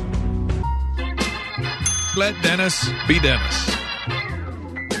 Let Dennis be Dennis.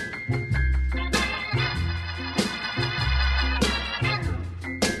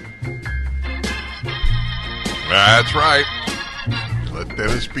 That's right. Let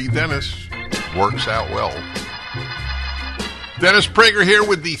Dennis be Dennis. Works out well. Dennis Prager here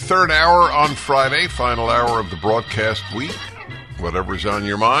with the third hour on Friday, final hour of the broadcast week. Whatever's on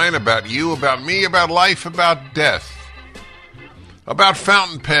your mind about you, about me, about life, about death. About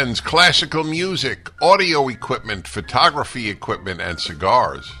fountain pens, classical music, audio equipment, photography equipment, and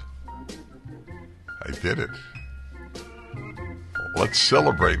cigars. I did it. Let's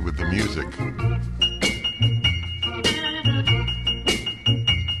celebrate with the music.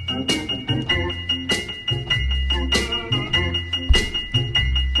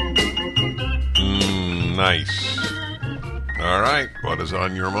 Nice. All right, what is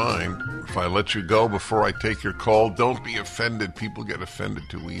on your mind? If I let you go before I take your call, don't be offended. People get offended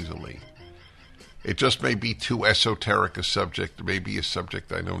too easily. It just may be too esoteric a subject. It may be a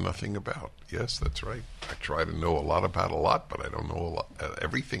subject I know nothing about. Yes, that's right. I try to know a lot about a lot, but I don't know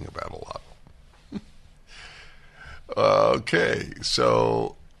everything about a lot. Okay,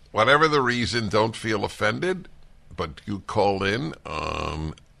 so whatever the reason, don't feel offended, but you call in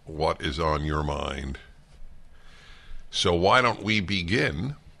on what is on your mind. So why don't we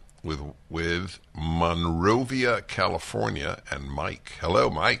begin with Monrovia, California, and Mike. Hello,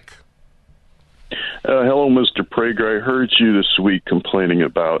 Mike. Hello, Mr. Prager. I heard you this week complaining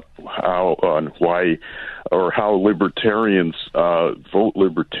about how libertarians vote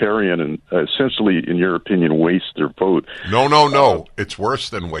libertarian and essentially, in your opinion, waste their vote. No. It's worse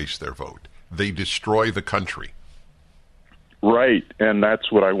than waste their vote. They destroy the country. Right, and that's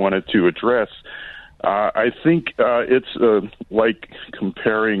what I wanted to address. I think it's like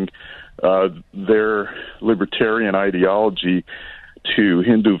comparing their libertarian ideology to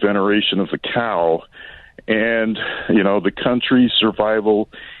Hindu veneration of the cow, and the country's survival,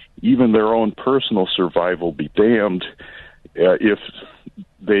 even their own personal survival, be damned if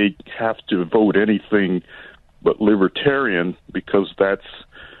they have to vote anything but libertarian, because that's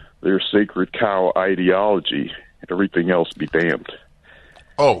their sacred cow ideology. Everything else be damned.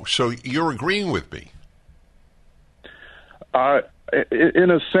 Oh, so you're agreeing with me? In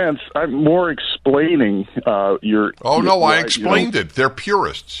a sense, I'm more explaining your... Oh, no, I explained it. They're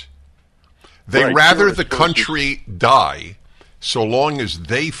purists. They Right, rather purists the country die so long as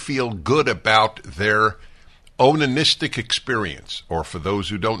they feel good about their onanistic experience. Or for those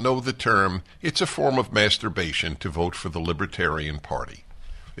who don't know the term, it's a form of masturbation to vote for the Libertarian Party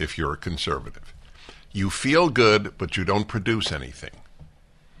if you're a conservative. You feel good, but you don't produce anything.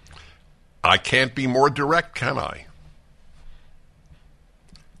 I can't be more direct, can I?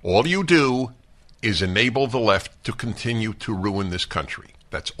 All you do is enable the left to continue to ruin this country.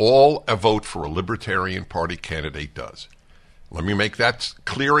 That's all a vote for a Libertarian Party candidate does. Let me make that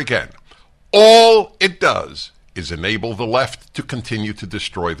clear again. All it does is enable the left to continue to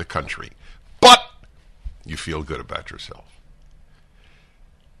destroy the country. But you feel good about yourself.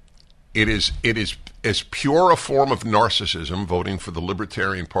 It is as pure a form of narcissism, voting for the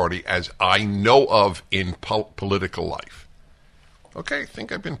Libertarian Party, as I know of in political life. Okay, I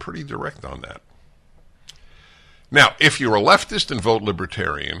think I've been pretty direct on that. Now, if you're a leftist and vote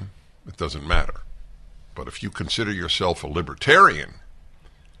Libertarian, it doesn't matter. But if you consider yourself a Libertarian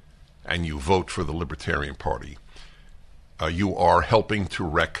and you vote for the Libertarian Party, you are helping to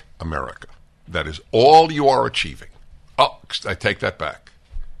wreck America. That is all you are achieving. Oh, I take that back.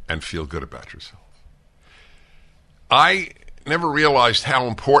 And feel good about yourself. I never realized how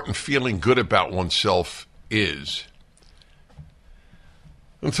important feeling good about oneself is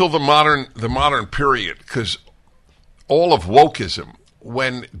until the modern period, because all of wokeism,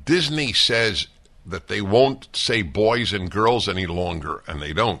 when Disney says that they won't say boys and girls any longer, and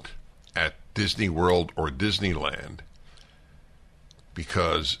they don't at Disney World or Disneyland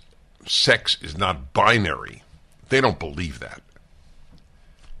because sex is not binary, they don't believe that.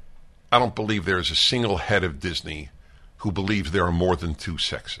 I don't believe there is a single head of Disney who believes there are more than two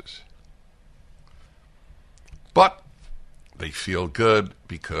sexes. But they feel good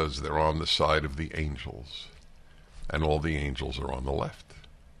because they're on the side of the angels, and all the angels are on the left.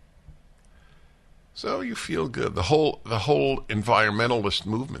 So you feel good. The whole environmentalist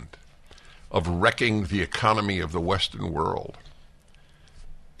movement of wrecking the economy of the Western world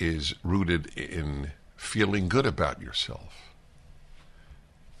is rooted in feeling good about yourself,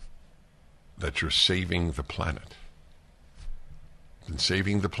 that you're saving the planet. Been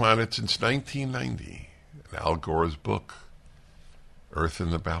saving the planet since 1990. In Al Gore's book, Earth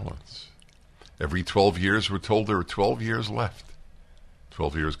in the Balance. Every 12 years, we're told there are 12 years left.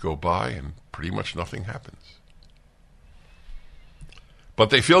 12 years go by and pretty much nothing happens.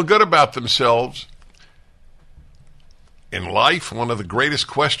 But they feel good about themselves. In life, one of the greatest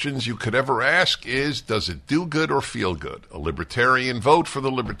questions you could ever ask is, does it do good or feel good? A libertarian vote for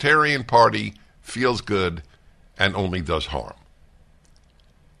the Libertarian Party feels good and only does harm.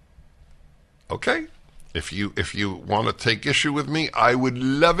 Okay? If you want to take issue with me, I would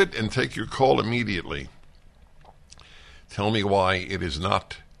love it, and take your call immediately. Tell me why it is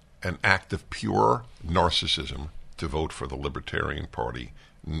not an act of pure narcissism to vote for the Libertarian Party,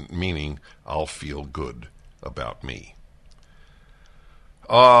 meaning I'll feel good about me.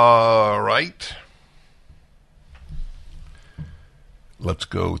 All right. Let's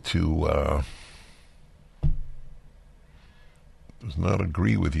go to... does not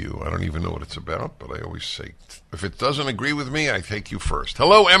agree with you. I don't even know what it's about, but I always say, if it doesn't agree with me, I take you first.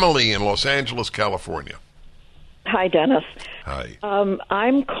 Hello, Emily in Los Angeles, California. Hi, Dennis. Hi.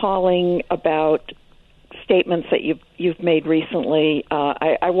 I'm calling about statements that you've made recently.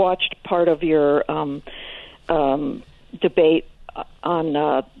 I watched part of your debate on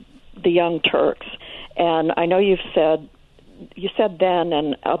the Young Turks, and I know you said then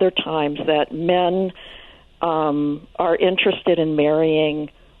and other times that men are interested in marrying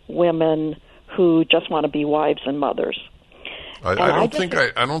women who just want to be wives and mothers. I don't think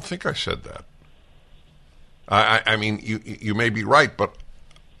I said that. I mean, you may be right, but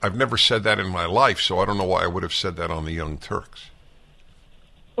I've never said that in my life, so I don't know why I would have said that on the Young Turks.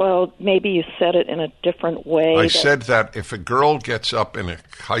 Well, maybe you said it in a different way. I said that if a girl gets up in a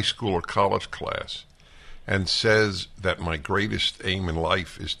high school or college class and says that my greatest aim in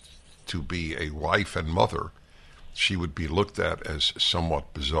life is to be a wife and mother, she would be looked at as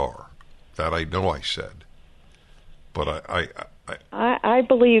somewhat bizarre. That I know I said. But I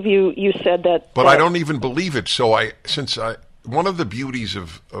believe you said that. But I don't even believe it. So one of the beauties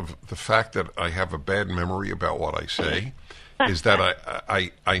of the fact that I have a bad memory about what I say is that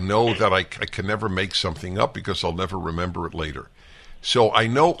I know that I can never make something up because I'll never remember it later. So I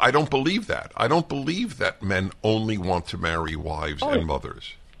know I don't believe that. I don't believe that men only want to marry wives and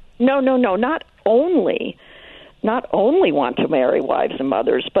mothers. No, not only want to marry wives and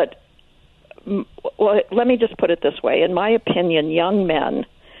mothers, but let me just put it this way. In my opinion, young men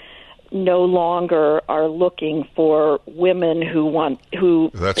no longer are looking for women who.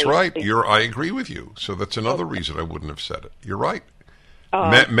 That's right. I agree with you. So that's another reason I wouldn't have said it. You're right.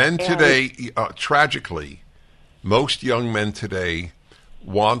 Men today, tragically, most young men today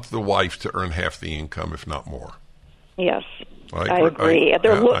want the wife to earn half the income, if not more. Yes, I agree.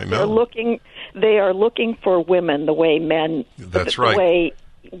 They are looking for women the way men. That's the right. way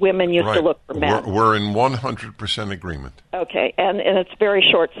women used to look for men. We're in 100% agreement. Okay, and it's very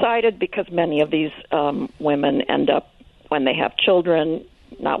short-sighted because many of these women end up, when they have children,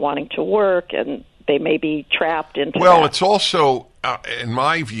 not wanting to work, and they may be trapped into that. It's also, in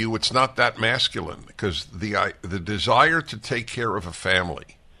my view, it's not that masculine, because the desire to take care of a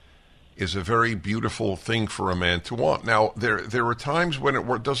family is a very beautiful thing for a man to want. Now, there are times when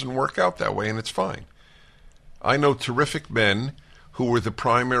it doesn't work out that way, and it's fine. I know terrific men who were the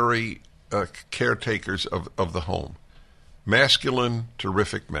primary caretakers of the home. Masculine,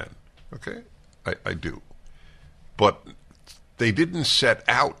 terrific men. Okay? I do. But they didn't set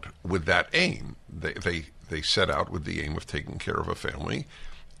out with that aim. They set out with the aim of taking care of a family,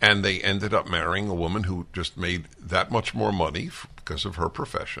 And they ended up marrying a woman who just made that much more money because of her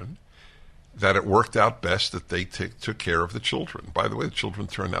profession, that it worked out best that they took care of the children. By the way, the children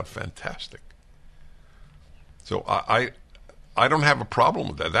turned out fantastic. So I don't have a problem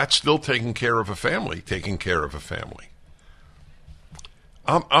with that. That's still taking care of a family.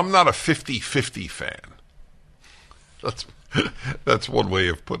 I'm not a 50-50 fan. That's one way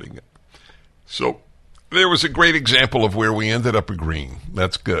of putting it. So there was a great example of where we ended up agreeing.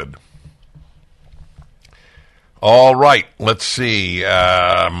 That's good. All right, let's see.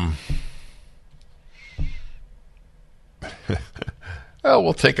 Well,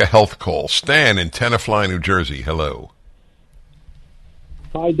 we'll take a health call. Stan in Tenafly, New Jersey. Hello.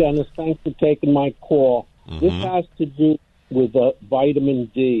 Hi, Dennis. Thanks for taking my call. This has to do with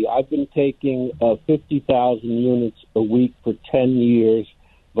vitamin D. I've been taking 50,000 units a week for 10 years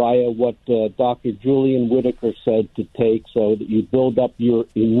via what Dr. Julian Whitaker said to take so that you build up your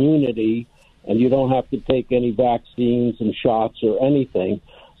immunity and you don't have to take any vaccines and shots or anything.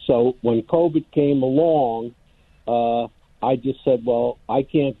 So when COVID came along, I just said, well, I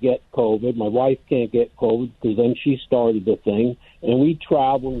can't get COVID. My wife can't get COVID because then she started the thing. And we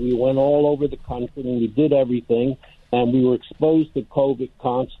traveled. We went all over the country and we did everything. And we were exposed to COVID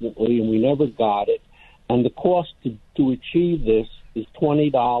constantly and we never got it. And the cost to achieve this is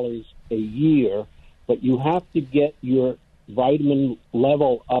 $20 a year. But you have to get your vitamin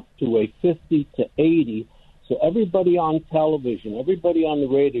level up to a 50 to 80. So everybody on television, everybody on the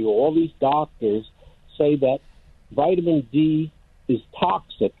radio, all these doctors say that vitamin D is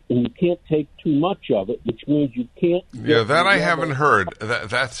toxic and you can't take too much of it, which means you can't. Yeah, that I haven't heard.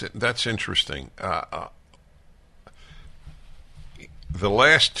 That's interesting. The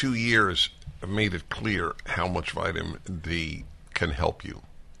last 2 years have made it clear how much vitamin D can help you.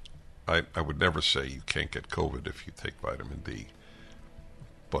 I would never say you can't get COVID if you take vitamin D,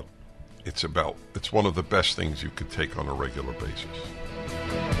 but it's one of the best things you could take on a regular basis.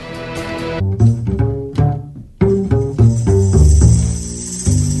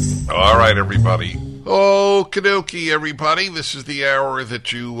 All right, everybody. Okie dokie, everybody. This is the hour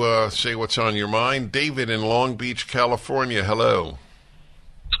that you say what's on your mind. David in Long Beach, California. Hello.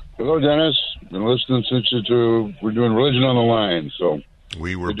 Hello, Dennis. Been listening since we're doing Religion on the Line. So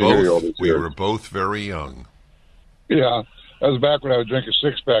we were both very young. Yeah, that was back when I would drink a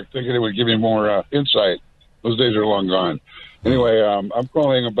six-pack, thinking it would give me more insight. Those days are long gone. Anyway, I'm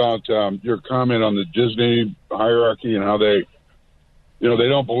calling about your comment on the Disney hierarchy and how they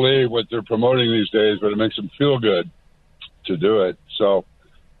don't believe what they're promoting these days, but it makes them feel good to do it. So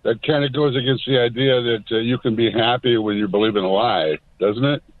that kind of goes against the idea that you can be happy when you believe in a lie, doesn't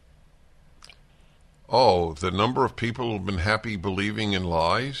it? Oh, the number of people who've been happy believing in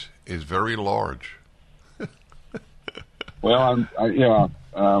lies is very large. Well, how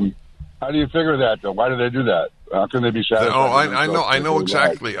do you figure that, though? Why do they do that? How can they be satisfied? Oh, I know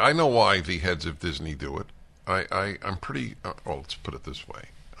exactly. I know why the heads of Disney do it. I'm pretty, well, let's put it this way.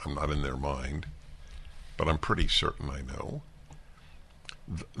 I'm not in their mind, but I'm pretty certain I know.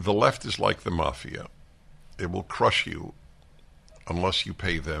 The left is like the mafia. It will crush you unless you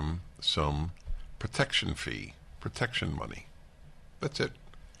pay them some protection fee, protection money. That's it.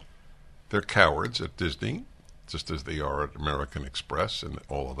 They're cowards at Disney, just as they are at American Express and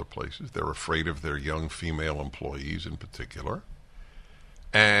all other places. They're afraid of their young female employees in particular.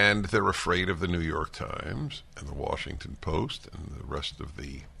 And they're afraid of the New York Times and the Washington Post and the rest of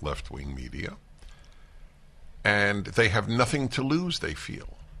the left-wing media. And they have nothing to lose, they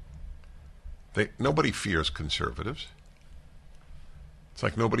feel. Nobody fears conservatives. It's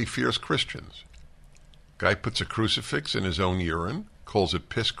like nobody fears Christians. Guy puts a crucifix in his own urine, calls it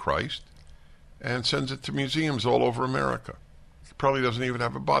Piss Christ, and sends it to museums all over America. He probably doesn't even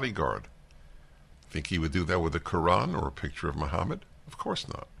have a bodyguard. Think he would do that with a Quran or a picture of Muhammad? Of course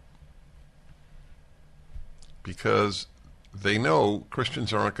not. Because they know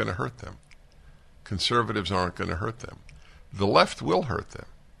Christians aren't going to hurt them. Conservatives aren't going to hurt them. The left will hurt them.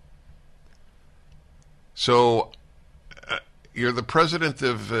 So you're the president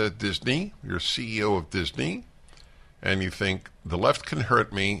of Disney, you're CEO of Disney, and you think the left can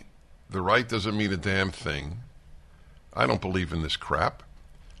hurt me, the right doesn't mean a damn thing. I don't believe in this crap.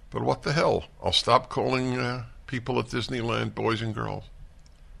 But what the hell? I'll stop calling people at Disneyland boys and girls.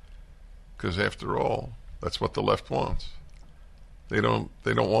 Because after all, that's what the left wants. They don't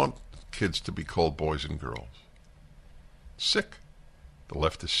want kids to be called boys and girls. Sick. The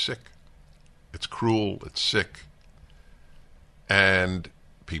left is sick. It's cruel, it's sick. And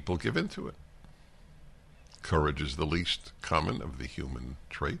people give into it. Courage is the least common of the human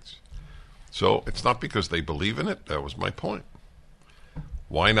traits. So it's not because they believe in it. That was my point.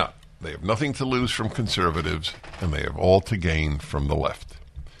 Why not? They have nothing to lose from conservatives, and they have all to gain from the left.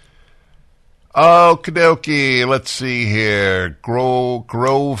 Okie dokie, let's see here.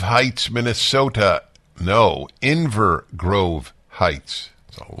 Grove Heights, Minnesota. No, Inver Grove Heights.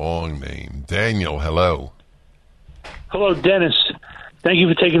 It's a long name. Daniel, hello. Hello, Dennis. Thank you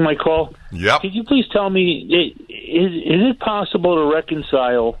for taking my call. Yep. Could you please tell me, is it possible to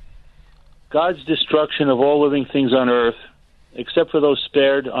reconcile God's destruction of all living things on earth, except for those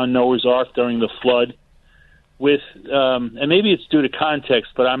spared on Noah's Ark during the flood, with, and maybe it's due to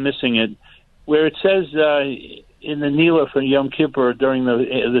context, but I'm missing it, where it says in the Nila for Yom Kippur during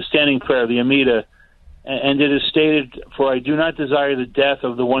the standing prayer, the Amidah, and it is stated, "For I do not desire the death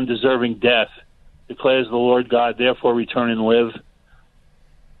of the one deserving death, declares the Lord God, therefore return and live."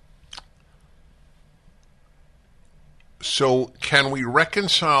 So can we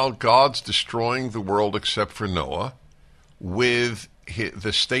reconcile God's destroying the world except for Noah with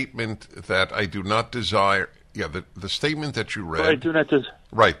the statement that I do not desire... Yeah, the statement that you read... For I do not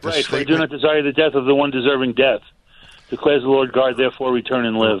right, the right, statement... for I do not desire the death of the one deserving death, declares the Lord God, therefore return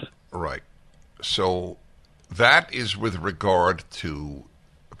and live. Right. So that is with regard to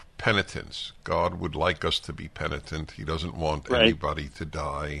penitence. God would like us to be penitent. He doesn't want anybody to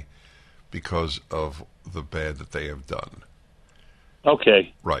die because of the bad that they have done.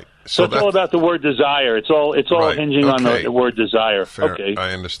 Okay. Right. So it's all about the word desire. It's all right. hinging on the word desire. Fair. Okay.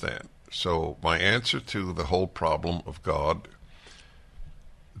 I understand. So my answer to the whole problem of God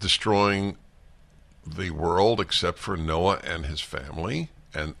destroying the world except for Noah and his family,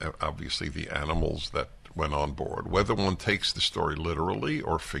 and obviously the animals that went on board, whether one takes the story literally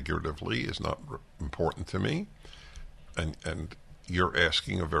or figuratively is not important to me. And you're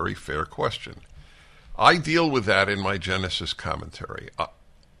asking a very fair question. I deal with that in my Genesis commentary.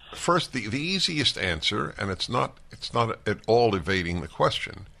 First, the easiest answer, and it's not at all evading the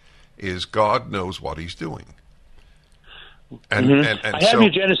question, is God knows what He's doing. And I have your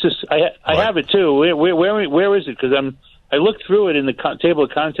Genesis. I have it too. Where is it? Because I looked through it in the table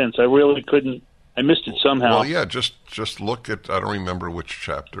of contents. I really couldn't. I missed it somehow. Well, yeah. Just look at. I don't remember which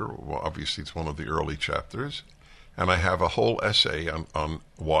chapter. Well, obviously it's one of the early chapters, and I have a whole essay on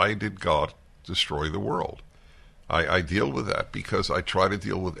why did God destroy the world. I deal with that because I try to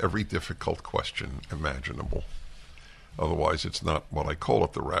deal with every difficult question imaginable. Otherwise, it's not what I call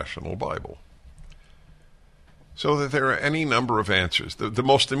it, the rational Bible. So that there are any number of answers. The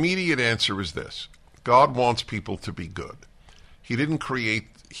most immediate answer is this. God wants people to be good. He didn't create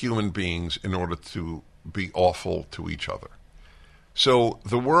human beings in order to be awful to each other. So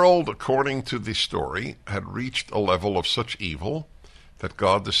the world, according to the story, had reached a level of such evil that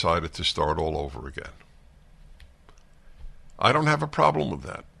God decided to start all over again. I don't have a problem with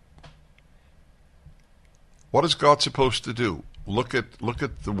that. What is God supposed to do? Look at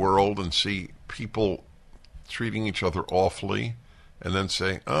the world and see people treating each other awfully and then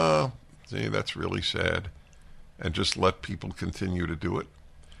say, see, that's really sad, and just let people continue to do it?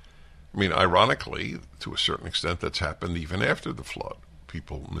 I mean, ironically, to a certain extent, that's happened even after the flood.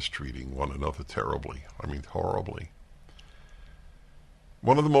 People mistreating one another terribly. I mean, horribly.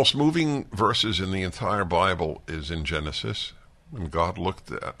 One of the most moving verses in the entire Bible is in Genesis, when God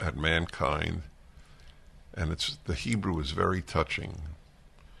looked at mankind, and the Hebrew is very touching.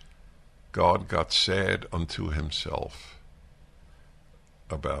 God got sad unto himself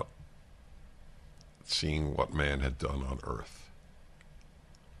about seeing what man had done on earth.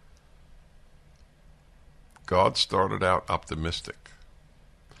 God started out optimistic.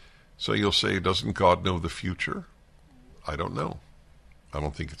 So you'll say, doesn't God know the future? I don't know. I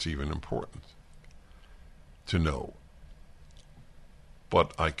don't think it's even important to know.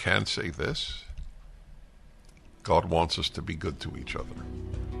 But I can say this. God wants us to be good to each other.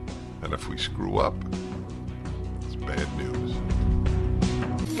 And if we screw up, it's bad news.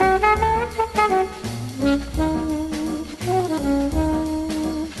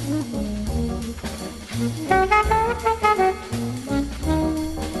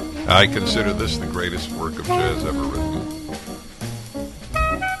 I consider this the greatest work of jazz ever written.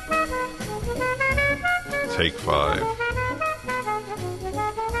 Take 5.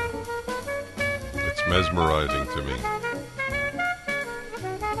 It's mesmerizing to me.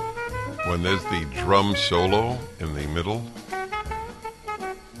 When there's the drum solo in the middle,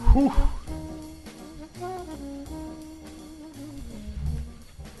 whew.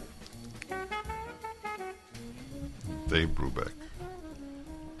 Dave Brubeck.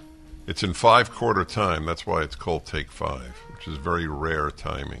 It's in 5/4 time. That's why it's called Take 5, which is very rare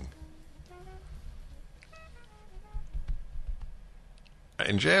timing.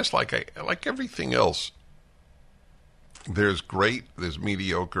 In jazz, like everything else, There's great, there's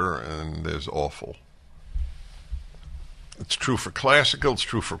mediocre, and there's awful. It's true for classical, it's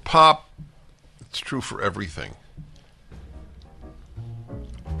true for pop, it's true for everything.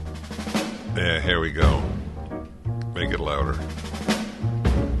 Yeah, here we go. Make it louder.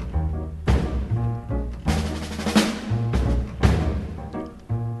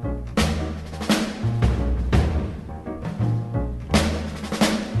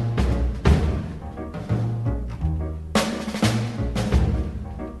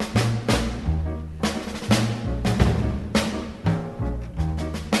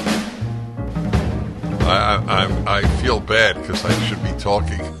 I feel bad because I should be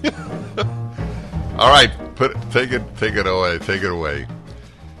talking. All right, take it away.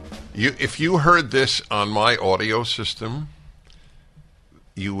 If you heard this on my audio system,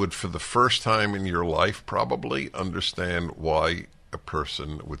 you would, for the first time in your life, probably understand why a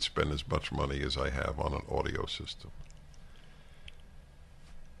person would spend as much money as I have on an audio system.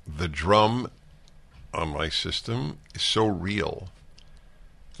 The drum on my system is so real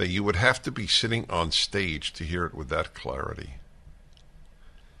that you would have to be sitting on stage to hear it with that clarity.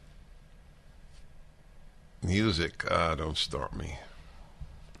 Music, don't start me.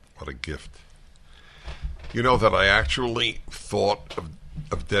 What a gift. You know that I actually thought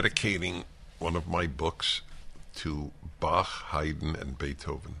of dedicating one of my books to Bach, Haydn, and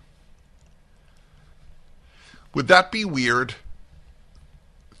Beethoven. Would that be weird?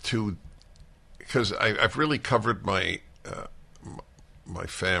 Because I've really covered my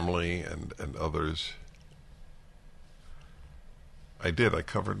family and others. I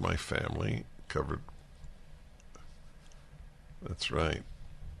covered my family, that's right,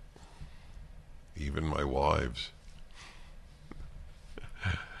 even my wives.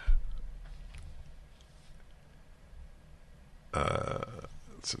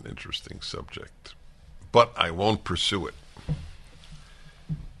 It's an interesting subject, but I won't pursue it.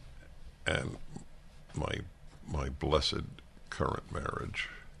 And my blessed current marriage.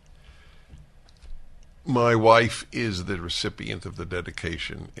 My wife is the recipient of the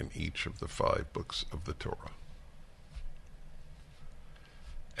dedication in each of the 5 books of the Torah.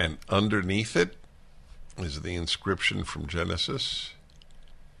 And underneath it is the inscription from Genesis,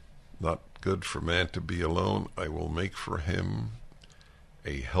 "Not good for man to be alone. I will make for him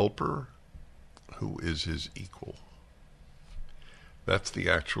a helper who is his equal." That's the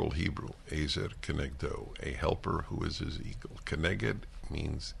actual Hebrew, Ezer Kenegdo, a helper who is his equal. Keneged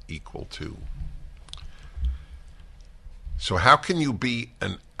means equal to. So how can you be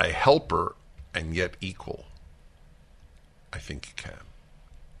a helper and yet equal? I think you can.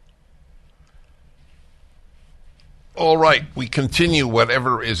 All right, we continue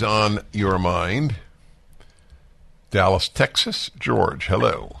whatever is on your mind. Dallas, Texas, George,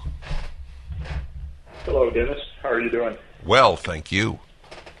 hello. Hello, Dennis. How are you doing? Well, thank you.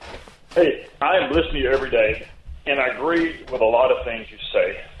 Hey, I am listening to you every day, and I agree with a lot of things you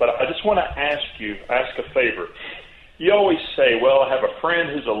say, but I just want to ask a favor. You always say, well, I have a friend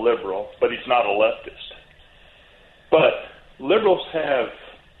who's a liberal, but he's not a leftist. But liberals have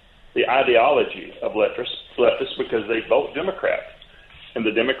the ideology of leftists because they vote Democrat, and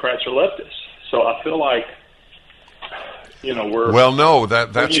the Democrats are leftists. So I feel like, we're... Well, no,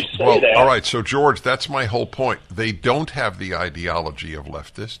 that's... Well, that, all right, so, George, that's my whole point. They don't have the ideology of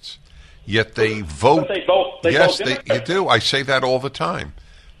leftists, yet they vote... But they vote yes, Democrat. you do. I say that all the time.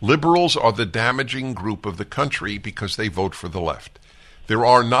 Liberals are the damaging group of the country because they vote for the left. There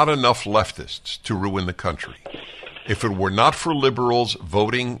are not enough leftists to ruin the country. If it were not for liberals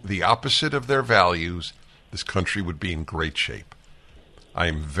voting the opposite of their values, this country would be in great shape. I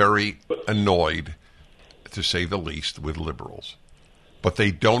am very annoyed, to say the least, with liberals. But they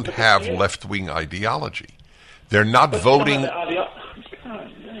don't have left-wing ideology. They're not voting... I'm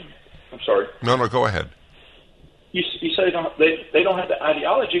sorry. No, go ahead. You say they don't have the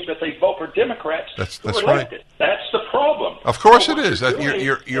ideology, but they vote for Democrats. That's right. right. That's the problem. Of course so it is. That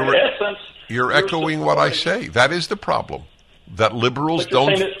you're echoing what I say. That is the problem. That liberals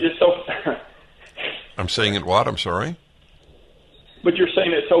don't... I'm saying it what? I'm sorry? But you're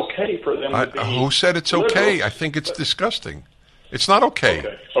saying it's okay for them to be... Who said it's okay? liberal? I think it's disgusting. It's not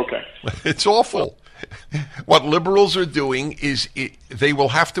okay. Okay. It's awful. What liberals are doing is they will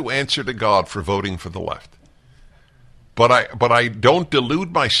have to answer to God for voting for the left. But I don't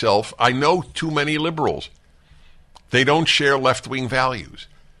delude myself. I know too many liberals. They don't share left-wing values.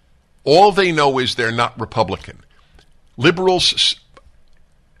 All they know is they're not Republican. Liberals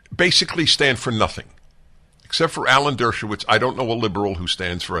basically stand for nothing. Except for Alan Dershowitz, I don't know a liberal who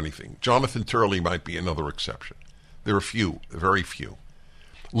stands for anything. Jonathan Turley might be another exception. There are few, very few.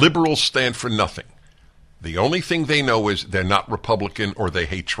 Liberals stand for nothing. The only thing they know is they're not Republican or they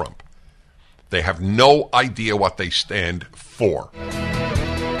hate Trump. They have no idea what they stand for.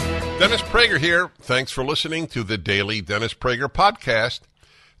 Dennis Prager here. Thanks for listening to the Daily Dennis Prager Podcast.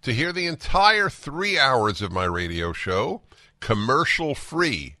 To hear the entire 3 hours of my radio show,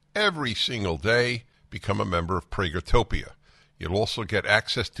 commercial-free, every single day, become a member of Pragertopia. You'll also get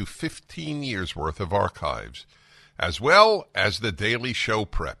access to 15 years' worth of archives, as well as the daily show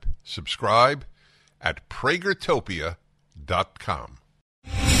prep. Subscribe at Pragertopia.com.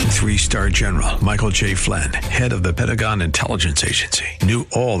 3-star General Michael J. Flynn, head of the Pentagon Intelligence Agency, knew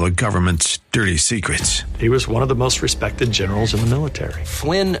all the government's dirty secrets. He was one of the most respected generals in the military.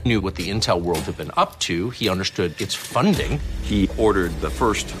 Flynn knew what the intel world had been up to. He understood its funding. He ordered the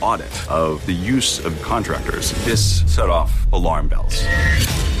first audit of the use of contractors. This set off alarm bells.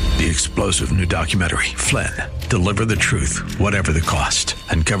 The explosive new documentary, Flynn, Deliver the Truth, Whatever the Cost,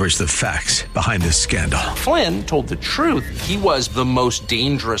 uncovers the facts behind this scandal. Flynn told the truth. He was the most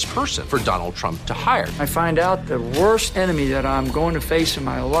dangerous person for Donald Trump to hire. I find out the worst enemy that I'm going to face in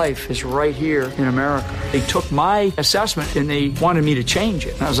my life is right here in America. They took my assessment and they wanted me to change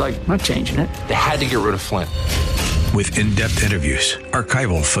it. And I was like, I'm not changing it. They had to get rid of Flynn. With in-depth interviews,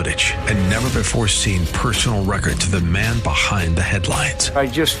 archival footage, and never-before-seen personal records of the man behind the headlines. I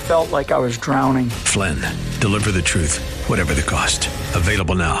just felt like I was drowning. Flynn, Deliver the Truth, Whatever the Cost.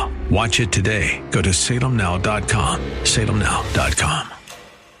 Available now. Watch it today. Go to salemnow.com. salemnow.com.